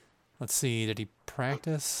 Let's see, did he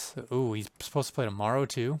practice? Ooh, he's supposed to play tomorrow,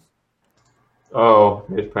 too. Oh,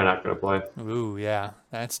 he's probably not going to play. Ooh, yeah,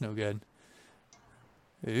 that's no good.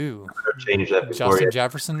 Ooh. Change that Justin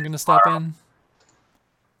Jefferson going to step in?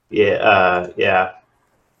 Yeah, yeah.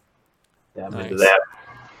 Yeah, I'm into that.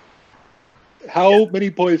 How many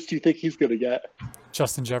points do you think he's going to get?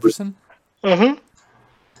 Justin Jefferson? Uh-huh.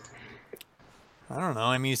 I don't know.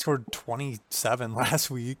 I mean, he scored 27 last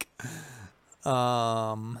week.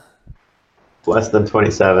 Less than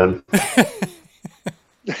 27.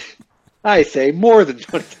 I say more than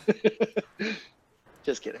 20.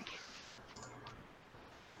 Just kidding.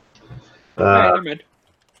 What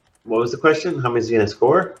was the question? How many is he going to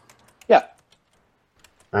score? Yeah.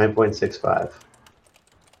 9.65.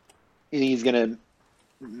 he's going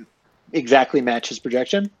to exactly match his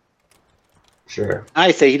projection? Sure.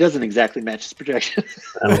 I say he doesn't exactly match his projection.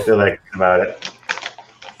 I don't feel like about it.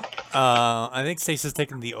 I think Stace's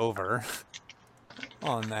taking the over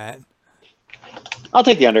on that. I'll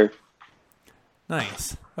take the under.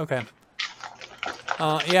 Nice. Okay.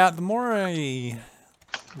 Yeah, the more I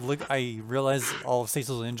realize all of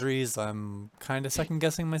Stace's injuries, I'm kind of second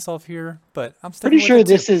guessing myself here, but I'm Pretty sticking sure with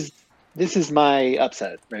it too. this is my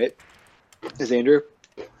upset, right? Is Andrew?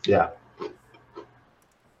 Yeah.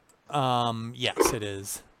 Yes, it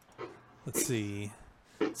is. Let's see.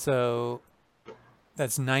 So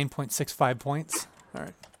that's 9.65 points. All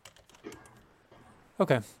right.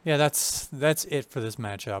 Okay. Yeah, that's it for this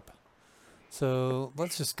matchup. So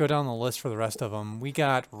let's just go down the list for the rest of them. We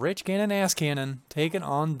got Rich Cannon, Ass Cannon taking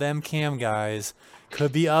on them Cam guys.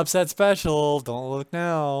 Could be upset special. Don't look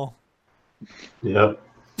now. Yep.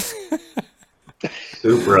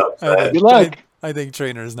 Super upset. Good luck. I think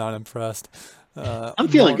Trainer is not impressed. I'm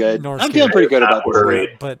feeling good. nor I'm scared. feeling pretty good about this.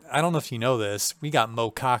 Worried. But I don't know if you know this. We got Mo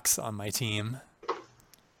Cox on my team.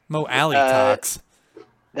 Mo Alley Cox.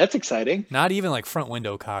 That's exciting. Not even like front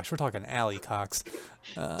window Cox. We're talking Alley Cox.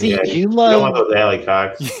 See, Yeah, you don't want love. those alley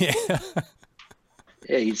cocks. Yeah.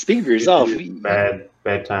 Yeah, you speak for yourself.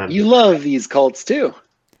 Bad time. You love these Colts too.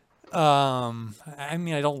 I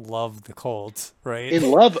mean, I don't love the Colts, right? In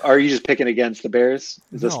love, are you just picking against the Bears?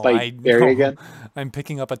 Is this fight Barry again? I'm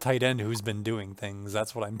picking up a tight end who's been doing things.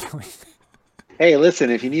 That's what I'm doing. Hey, listen,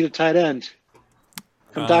 if you need a tight end,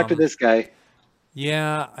 come talk to this guy.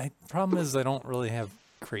 Yeah, problem is I don't really have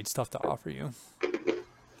great stuff to offer you.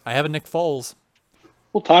 I have a Nick Foles.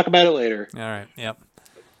 We'll talk about it later. All right, yep.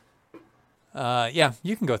 Yeah,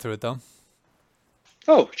 you can go through it though.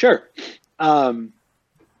 Oh, sure.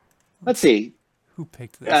 Let's see. Who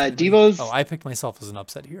picked this? Devo's. Oh, I picked myself as an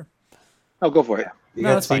upset here. Oh, go for it. You No,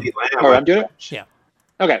 got that's fine. CeeDee Lamb. Oh, I'm doing it? Yeah.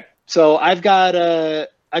 Okay. So I've got Dak.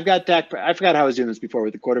 I forgot how I was doing this before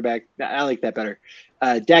with the quarterback. I like that better.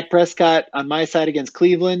 Dak Prescott on my side against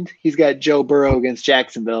Cleveland. He's got Joe Burrow against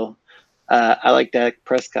Jacksonville. I like Dak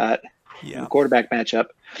Prescott. Yeah. Quarterback matchup.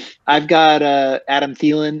 I've got Adam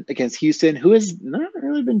Thielen against Houston, who has not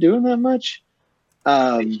really been doing that much.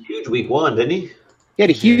 Huge week one, didn't he? He had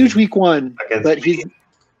a huge week one, Against but me.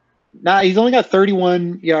 he's only got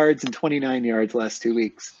 31 yards and 29 yards last 2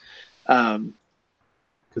 weeks. So I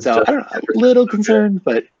don't know, I'm a little concerned,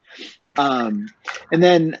 but and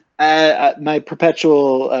then my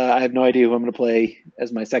perpetual I have no idea who I'm going to play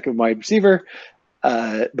as my second wide receiver.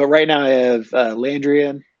 But right now I have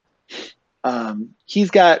Landrian. He's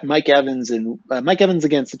got Mike Evans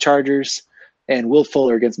against the Chargers and Will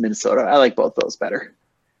Fuller against Minnesota. I like both those better.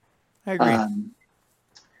 I agree.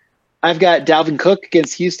 I've got Dalvin Cook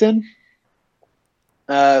against Houston,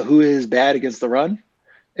 who is bad against the run,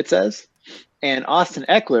 it says, and Austin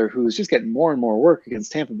Eckler, who's just getting more and more work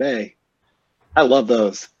against Tampa Bay. I love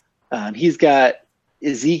those. He's got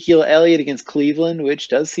Ezekiel Elliott against Cleveland, which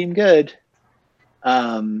does seem good.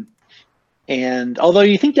 And although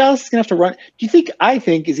you think Dallas is going to have to run, I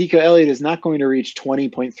think Ezekiel Elliott is not going to reach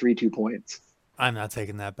 20.32 points. I'm not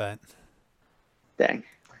taking that bet. Dang.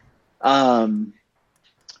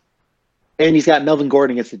 And he's got Melvin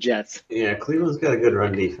Gordon against the Jets. Yeah, Cleveland's got a good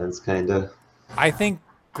run defense, kind of. I think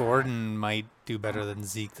Gordon might do better than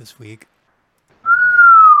Zeke this week.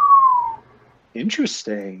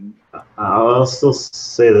 Interesting. I'll still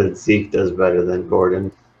say that Zeke does better than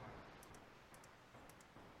Gordon.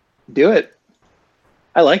 Do it.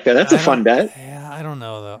 I like that. That's a fun bet. Yeah, I don't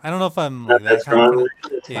know though. I don't know if I'm like that That's confident.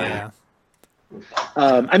 wrong. Yeah.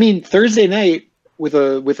 I mean, Thursday night with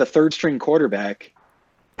a third string quarterback,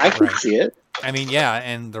 I can Right. see it. I mean, yeah,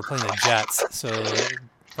 and they're playing the Jets, so the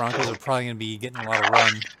Broncos are probably going to be getting a lot of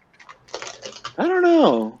run. I don't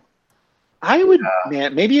know. I would,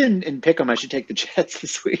 man. Maybe in Pick'em, I should take the Jets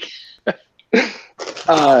this week.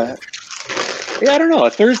 Yeah, I don't know. A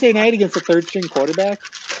Thursday night against a third string quarterback,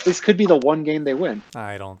 this could be the one game they win.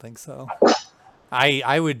 I don't think so.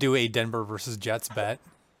 I would do a Denver versus Jets bet.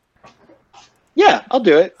 Yeah, I'll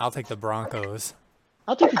do it. I'll take the Broncos.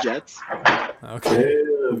 I'll take the Jets. Okay.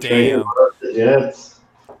 I'm Damn. the Jets.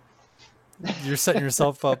 You're setting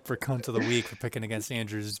yourself up for cunt of the week for picking against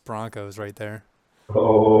Andrew's Broncos right there.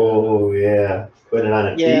 Oh, yeah. Put it on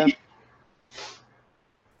a Yeah. tee.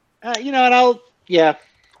 You know, and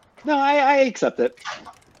no, I accept it.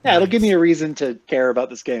 Yeah, it'll give me a reason to care about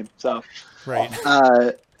this game. So, Right.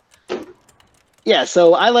 yeah,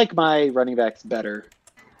 so I like my running backs better.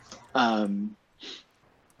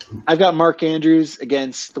 I've got Mark Andrews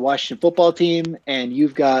against the Washington football team, and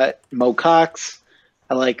you've got Mo Cox.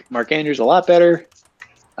 I like Mark Andrews a lot better.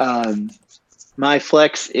 My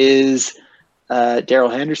flex is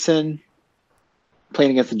Daryl Henderson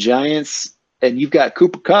playing against the Giants, and you've got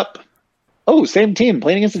Cooper Kupp. Oh, same team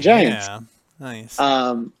playing against the Giants. Yeah, nice.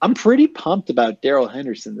 I'm pretty pumped about Daryl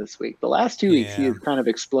Henderson this week. The last 2 weeks, he Yeah. has kind of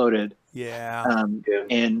exploded. Yeah.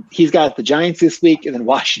 And he's got the Giants this week and then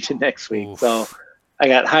Washington next week. Oof. So I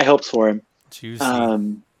got high hopes for him. Juicy.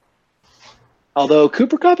 Although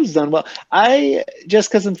Cooper Kupp has done well. Just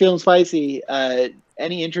because I'm feeling spicy,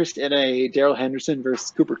 any interest in a Daryl Henderson versus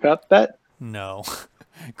Cooper Kupp bet? No.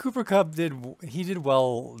 Cooper Kupp did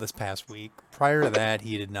well this past week. Prior to that,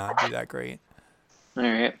 he did not do that great. All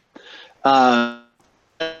right. I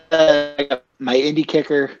got my Indy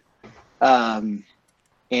kicker, and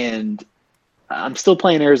I'm still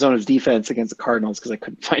playing Arizona's defense against the Cardinals because I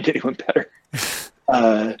couldn't find anyone better.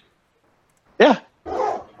 Yeah,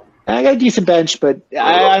 I got a decent bench, but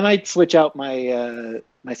I might switch out my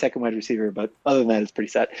my second wide receiver. But other than that, it's pretty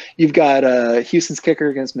set. You've got Houston's kicker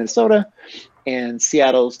against Minnesota, and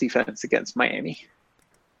Seattle's defense against Miami.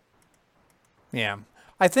 Yeah.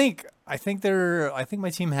 I think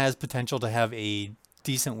my team has potential to have a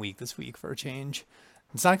decent week this week for a change.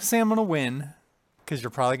 It's not to say I'm going to win because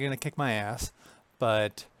you're probably going to kick my ass,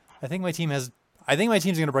 but I think my team's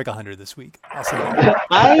going to break 100 this week. I'll say that.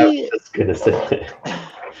 I was gonna say.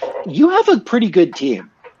 You have a pretty good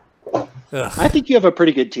team. Ugh. I think you have a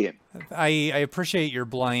pretty good team. I appreciate your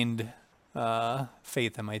blind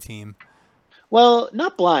faith in my team. Well,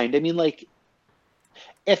 not blind. I mean, like,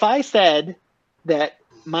 if I said that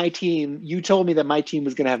my team, you told me that my team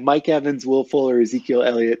was going to have Mike Evans, Will Fuller, Ezekiel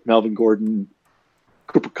Elliott, Melvin Gordon,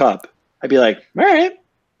 Cooper Kupp, I'd be like, all right,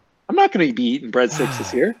 I'm not going to be eating breadsticks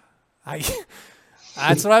this year.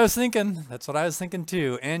 That's what I was thinking. That's what I was thinking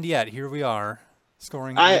too. And yet, here we are,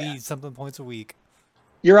 scoring 80-something points a week.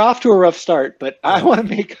 You're off to a rough start, but I want to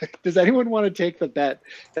make. Does anyone want to take the bet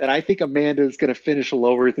that I think Amanda is going to finish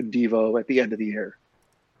lower than Devo at the end of the year?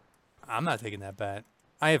 I'm not taking that bet.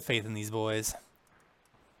 I have faith in these boys.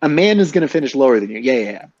 Amanda's going to finish lower than you.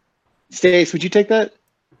 Yeah. Stace, would you take that?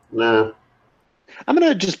 No. I'm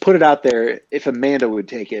going to just put it out there if Amanda would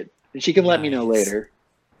take it, and she can let me know later.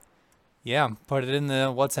 Yeah, put it in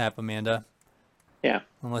the WhatsApp, Amanda. Yeah.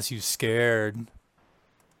 Unless you're scared.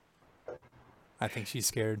 I think she's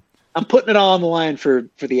scared. I'm putting it all on the line for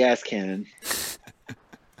the ass cannon.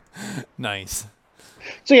 Nice.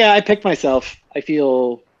 So yeah, I picked myself. I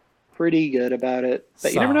feel pretty good about it,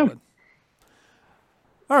 but you never know.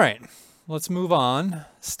 All right, let's move on.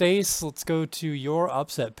 Stace, let's go to your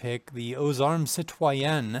upset pick, the Aux Armes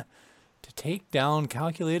Citoyennes, to take down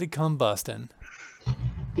Calculated Combustion.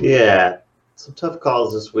 Yeah, some tough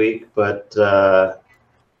calls this week, but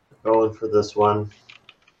going for this one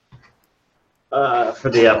for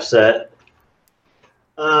the upset.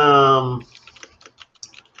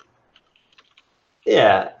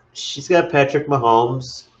 Yeah, she's got Patrick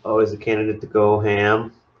Mahomes, always a candidate to go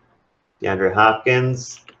ham. DeAndre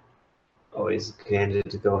Hopkins, always a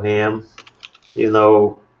candidate to go ham. Even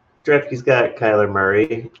though DraftKings got Kyler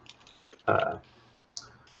Murray.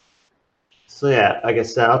 So yeah, like I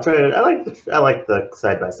said, I'll try to. I like the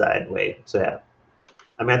side by side way. So yeah,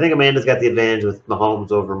 I mean, I think Amanda's got the advantage with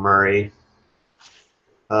Mahomes over Murray.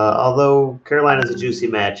 Although Carolina's a juicy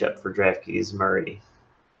matchup for DraftKings Murray.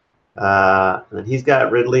 And then he's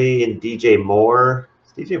got Ridley and DJ Moore.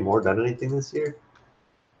 Has DJ Moore done anything this year?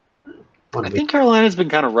 I think Carolina's been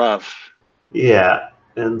kind of rough. Yeah,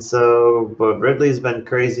 and so, but Ridley's been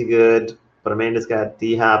crazy good. But Amanda's got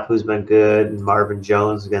D-Hop, who's been good, and Marvin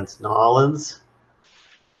Jones against Nolans.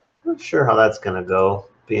 I'm not sure how that's going to go.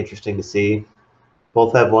 Be interesting to see.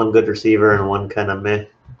 Both have one good receiver and one kind of meh.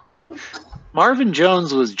 Marvin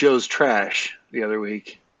Jones was Joe's trash the other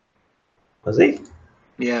week. Was he?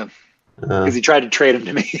 Yeah, because he tried to trade him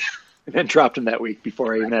to me and then dropped him that week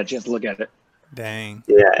before I even had a chance to look at it. Dang.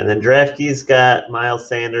 Yeah, and then DraftKings got Miles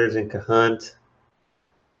Sanders and Cahunt.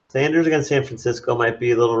 Sanders against San Francisco might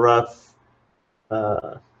be a little rough.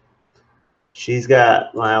 She's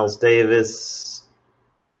got Miles Davis,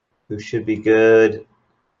 who should be good.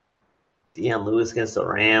 Deion Lewis against the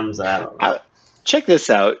Rams. I don't know. Check this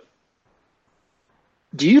out.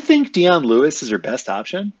 Do you think Deion Lewis is her best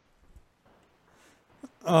option?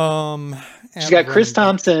 She's got Chris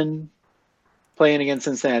Thompson playing against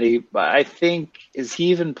Cincinnati, but I think, is he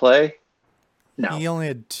even play? No. He only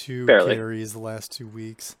had 2 Barely. carries the last 2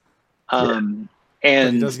 weeks. And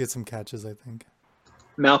But he does get some catches, I think.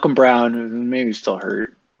 Malcolm Brown, maybe still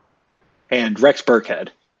hurt, and Rex Burkhead,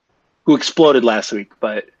 who exploded last week.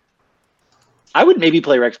 But I would maybe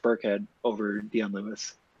play Rex Burkhead over Deion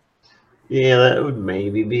Lewis. Yeah, that would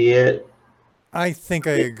maybe be it. I think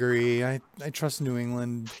I agree. I trust New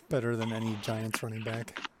England better than any Giants running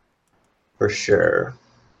back. For sure.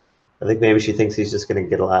 I think maybe she thinks he's just going to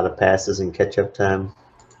get a lot of passes and catch up time.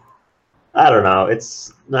 I don't know.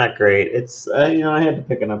 It's not great. It's I had to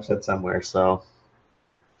pick an upset somewhere, so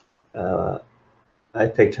I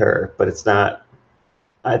picked her. But it's not.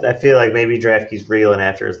 I feel like maybe DraftKings reeling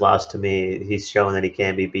after his loss to me. He's showing that he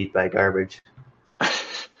can be beat by garbage. She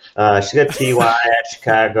got TY at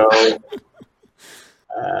Chicago.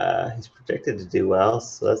 He's projected to do well,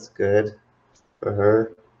 so that's good for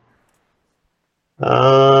her.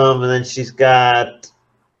 And then she's got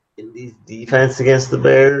Indy's defense against the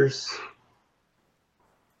Bears.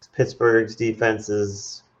 Pittsburgh's defense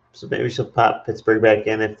is, so maybe she'll pop Pittsburgh back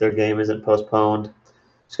in if their game isn't postponed.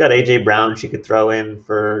 She's got A.J. Brown she could throw in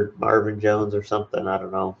for Marvin Jones or something. I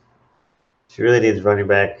don't know. She really needs running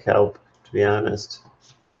back help, to be honest.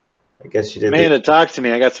 I guess she did. Man, talk to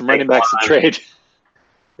me. I got some running backs to trade.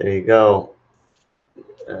 There you go.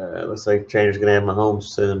 Looks like Trainer's going to have Mahomes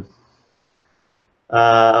soon.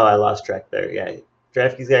 I lost track there. Yeah.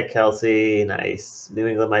 DraftKings got Kelsey. Nice. New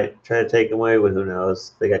England might try to take him away, but who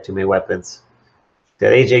knows? They got too many weapons.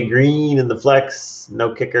 Got AJ Green in the flex.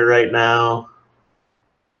 No kicker right now.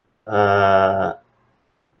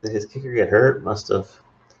 Did his kicker get hurt? Must have.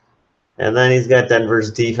 And then he's got Denver's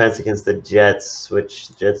defense against the Jets, which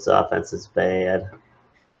the Jets' offense is bad.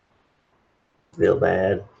 Real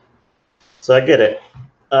bad. So I get it.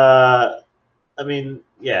 I mean,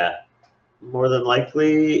 yeah. More than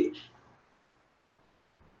likely,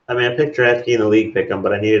 I picked DraftKings in the league pick 'em,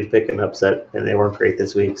 but I needed to pick an upset, and they weren't great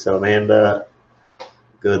this week. So, Amanda,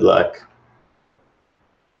 good luck.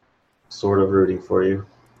 Sort of rooting for you.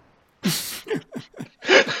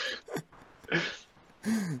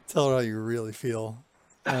 Tell her how you really feel.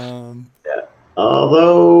 Yeah.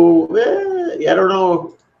 Although, I don't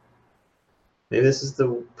know. Maybe this is the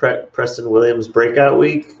Preston Williams breakout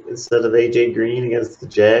week instead of AJ Green against the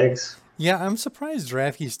Jags. Yeah, I'm surprised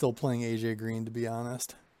DraftKings still playing AJ Green, to be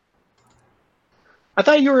honest. I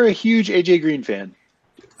thought you were a huge AJ Green fan.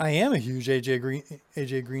 I am a huge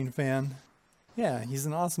AJ Green fan. Yeah, he's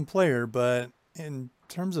an awesome player, but in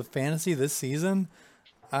terms of fantasy this season,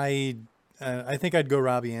 I think I'd go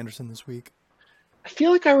Robbie Anderson this week. I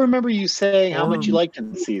feel like I remember you saying how much you liked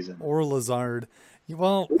him this season. Or Lazard.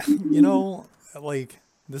 Well, like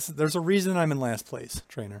there's a reason I'm in last place,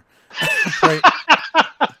 Trainer. Right?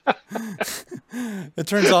 It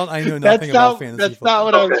turns out I know nothing about fantasy That's football.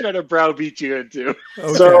 not what I was trying to browbeat you into.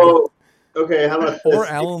 Okay. So, okay, how about this? Or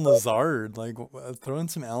Alan Lazard. Like, throw in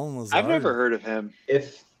some Alan Lazard. I've never heard of him.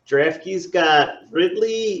 If DraftKings got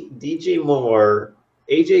Ridley, DJ Moore,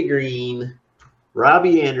 AJ Green,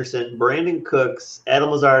 Robbie Anderson, Brandon Cooks, Adam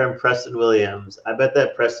Lazard, and Preston Williams, I bet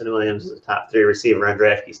that Preston Williams is a top 3 receiver on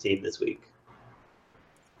DraftKings team this week.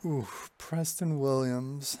 Ooh, Preston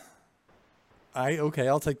Williams.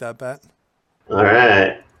 I'll take that bet. All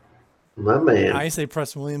right. My man. I say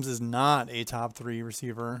Preston Williams is not a top 3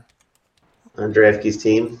 receiver. On DraftKings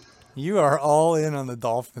team. You are all in on the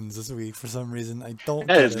Dolphins this week for some reason. I don't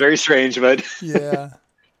That is very strange, but yeah.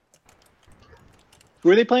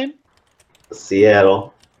 Who are they playing?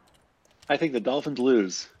 Seattle. I think the Dolphins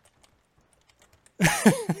lose.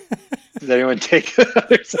 Does anyone take the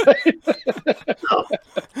other side? No.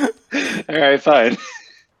 All right, fine.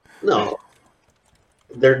 No.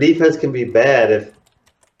 Their defense can be bad if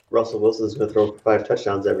Russell Wilson's going to throw for 5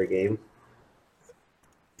 touchdowns every game.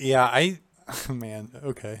 Yeah, man,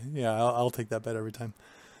 okay. Yeah, I'll take that bet every time.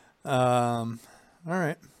 All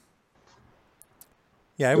right.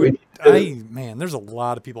 Yeah, there's a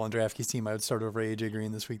lot of people on DraftKings team I would start over AJ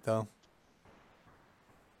Green this week, though.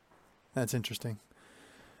 That's interesting.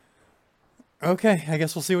 Okay, I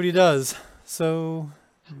guess we'll see what he does. So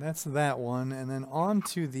that's that one. And then on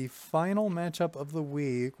to the final matchup of the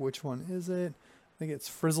week. Which one is it? I think it's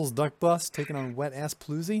Frizzle's Duck Bus taking on Wet Ass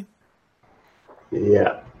Paloozy.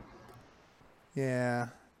 Yeah. Yeah.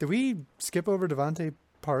 Did we skip over Devontae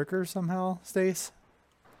Parker somehow, Stace?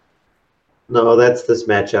 No, that's this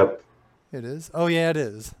matchup. It is? Oh, yeah, it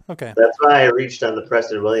is. Okay. That's why I reached on the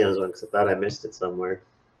Preston Williams one because I thought I missed it somewhere.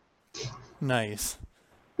 Nice.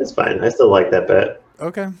 It's fine. I still like that bet.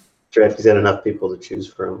 Okay. DraftKings had enough people to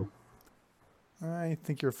choose from. I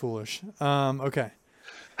think you're foolish. Okay.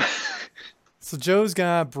 So Joe's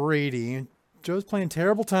got Brady. Joe's playing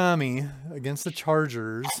Terrible Tommy against the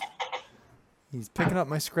Chargers. He's picking up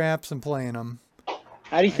my scraps and playing them.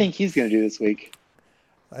 How do you think he's going to do this week?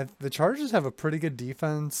 The Chargers have a pretty good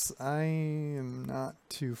defense. I am not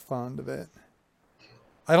too fond of it.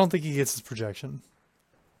 I don't think he gets his projection.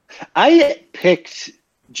 I picked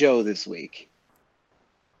Joe this week.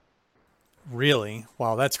 Really?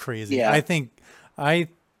 Wow, that's crazy. Yeah.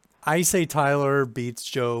 I say Tyler beats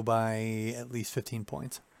Joe by at least 15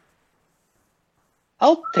 points.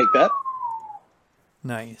 I'll take that.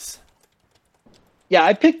 Nice. Yeah,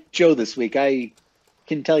 I picked Joe this week. I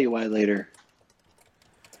can tell you why later.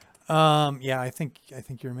 Yeah, I think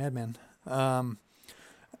you're a madman.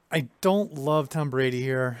 I don't love Tom Brady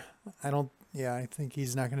here. I think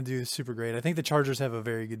he's not going to do super great. I think the Chargers have a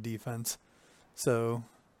very good defense, so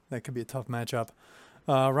that could be a tough matchup.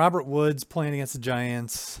 Robert Woods playing against the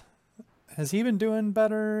Giants. Has he been doing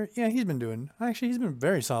better? Yeah, he's been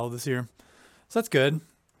very solid this year. So that's good.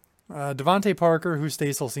 Devontae Parker, who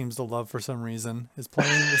Stasel seems to love for some reason, is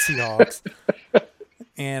playing the Seahawks.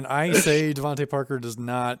 And I say Devontae Parker does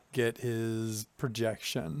not get his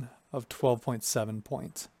projection of 12.7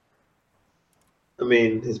 points. I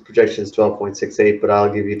mean, his projection is 12.68, but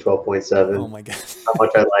I'll give you 12.7. Oh, my God. How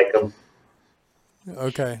much I like him.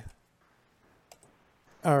 Okay.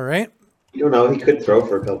 All right. You don't know. He could throw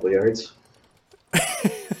for a couple yards.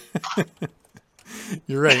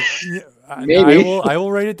 You're right. Maybe. I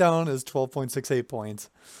will write it down as 12.68 points.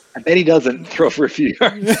 I bet he doesn't throw for a few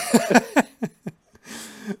yards.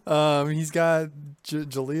 He's got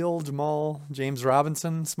Jamal, James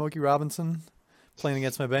Robinson, Smokey Robinson playing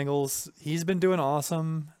against my Bengals. He's been doing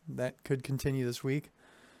awesome. That could continue this week.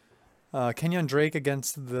 Kenyon Drake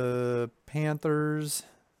against the Panthers.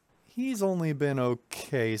 He's only been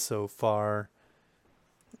okay so far.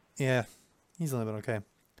 Yeah, he's only been okay.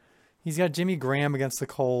 He's got Jimmy Graham against the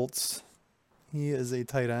Colts. He is a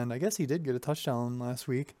tight end. I guess he did get a touchdown last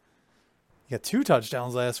week. He got 2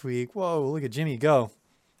 touchdowns last week. Whoa, look at Jimmy go.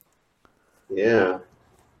 Yeah.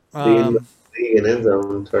 Leading the league in end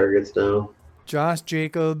zone targets now. Josh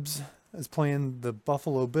Jacobs is playing the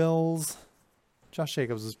Buffalo Bills. Josh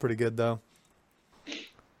Jacobs is pretty good, though.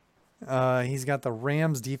 He's got the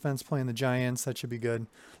Rams defense playing the Giants. That should be good.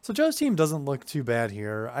 So Joe's team doesn't look too bad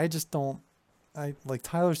here.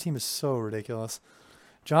 Tyler's team is so ridiculous.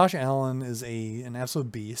 Josh Allen is an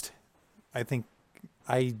absolute beast. I think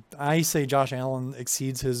I say Josh Allen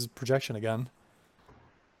exceeds his projection again.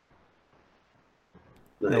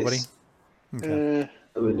 Nice. Nobody? Okay.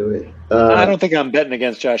 I'm into it. I don't think I'm betting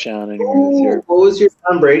against Josh Allen anymore this year. What was your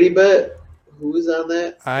Tom Brady bet? Who was on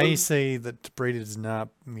that? I say that Brady does not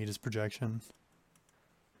meet his projection.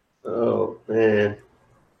 Oh, man.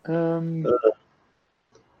 I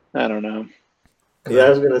don't know. Because I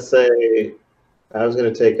was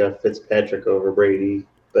going to take a Fitzpatrick over Brady,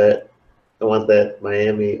 but I want that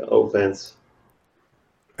Miami offense.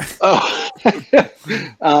 Oh.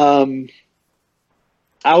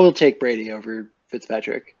 I will take Brady over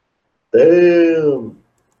Fitzpatrick. Damn.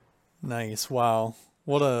 Nice. Wow.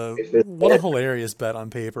 What a hilarious bet on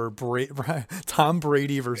paper. Tom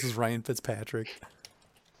Brady versus Ryan Fitzpatrick.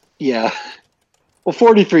 Yeah. Well,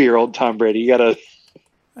 43-year-old Tom Brady. You gotta.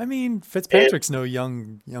 I mean, Fitzpatrick's no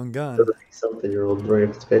young gun. 30-something-year-old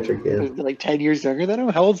Ryan Fitzpatrick, yeah. Like 10 years younger than him?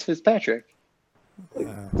 How old's Fitzpatrick?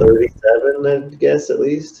 Like 37, I guess, at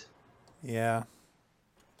least. Yeah.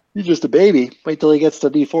 He's just a baby. Wait till he gets to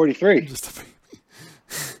be 43.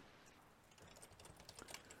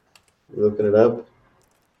 You looking it up?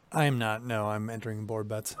 I'm not. No, I'm entering board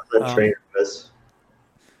bets. The trainer was.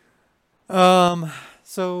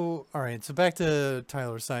 So, all right. So back to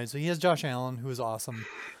Tyler's side. So he has Josh Allen, who is awesome.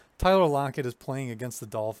 Tyler Lockett is playing against the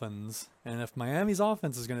Dolphins. And if Miami's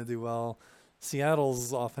offense is going to do well,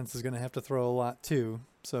 Seattle's offense is going to have to throw a lot too.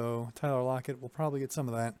 So Tyler Lockett will probably get some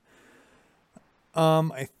of that.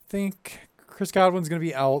 I think Chris Godwin's going to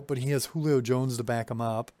be out, but he has Julio Jones to back him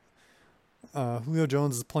up. Julio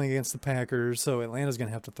Jones is playing against the Packers, so Atlanta's going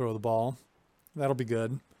to have to throw the ball. That'll be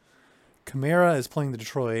good. Kamara is playing the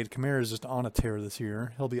Detroit. Kamara is just on a tear this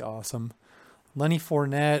year. He'll be awesome. Lenny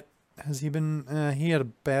Fournette, has he been... he had a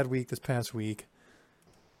bad week this past week.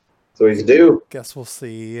 So he's due. Guess we'll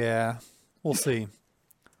see. Yeah, we'll see.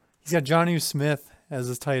 He's got Jonnu Smith as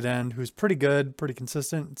his tight end, who's pretty good, pretty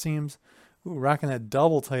consistent, it seems. Ooh, rocking that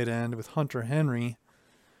double tight end with Hunter Henry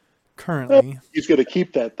currently. He's going to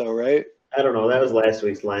keep that, though, right? I don't know. That was last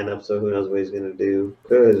week's lineup, so who knows what he's going to do.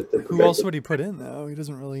 Who else would he put in, though? He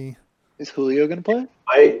doesn't really... Is Julio going to play?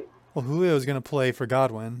 Well, Julio's going to play for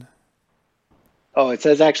Godwin. Oh, it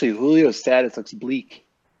says actually Julio's status looks bleak.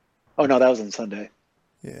 Oh, no, that was on Sunday.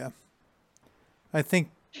 Yeah. I think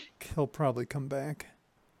he'll probably come back.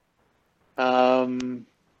 Good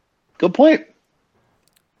point.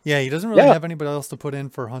 Yeah, he doesn't really have anybody else to put in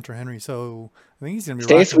for Hunter Henry, so I think he's going to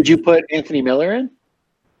be... Stace, would you put Anthony Miller in?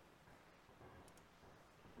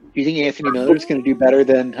 Do you think Anthony Miller is going to do better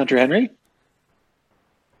than Hunter Henry?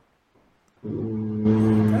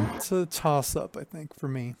 That's a toss-up, I think, for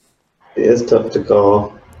me. It's tough to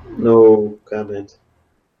call. No comment.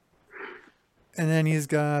 And then he's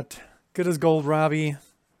got good as gold Robbie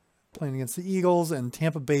playing against the Eagles and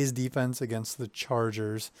Tampa Bay's defense against the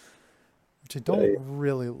Chargers, which I don't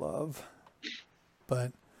really love.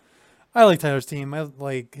 But I like Tyler's team. I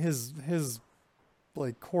like his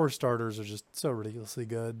like core starters are just so ridiculously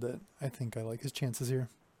good that I think I like his chances here.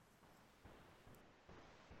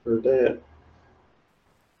 Heard that.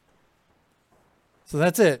 So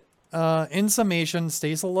that's it. In summation,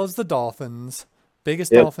 Stasel loves the Dolphins.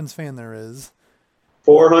 Biggest Dolphins fan there is.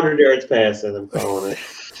 400 yards passing, I'm calling it.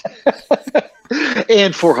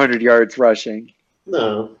 And 400 yards rushing.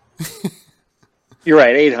 No. You're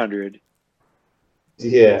right, 800.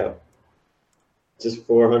 Yeah. Just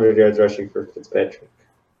 400 yards rushing for Fitzpatrick.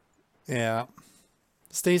 Yeah.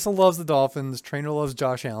 Stasel loves the Dolphins. Trainer loves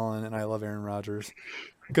Josh Allen, and I love Aaron Rodgers.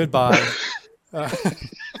 Goodbye.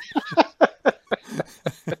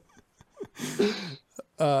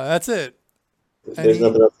 That's it. There's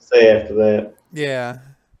nothing else to say after that. Yeah.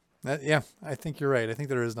 Yeah, I think you're right. I think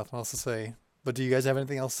there is nothing else to say. But do you guys have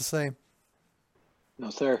anything else to say? No,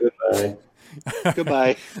 sir. Goodbye.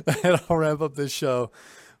 Goodbye. That'll wrap up this show.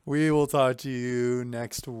 We will talk to you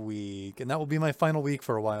next week. And that will be my final week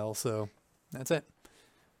for a while. So that's it.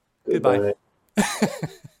 Goodbye.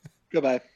 Goodbye.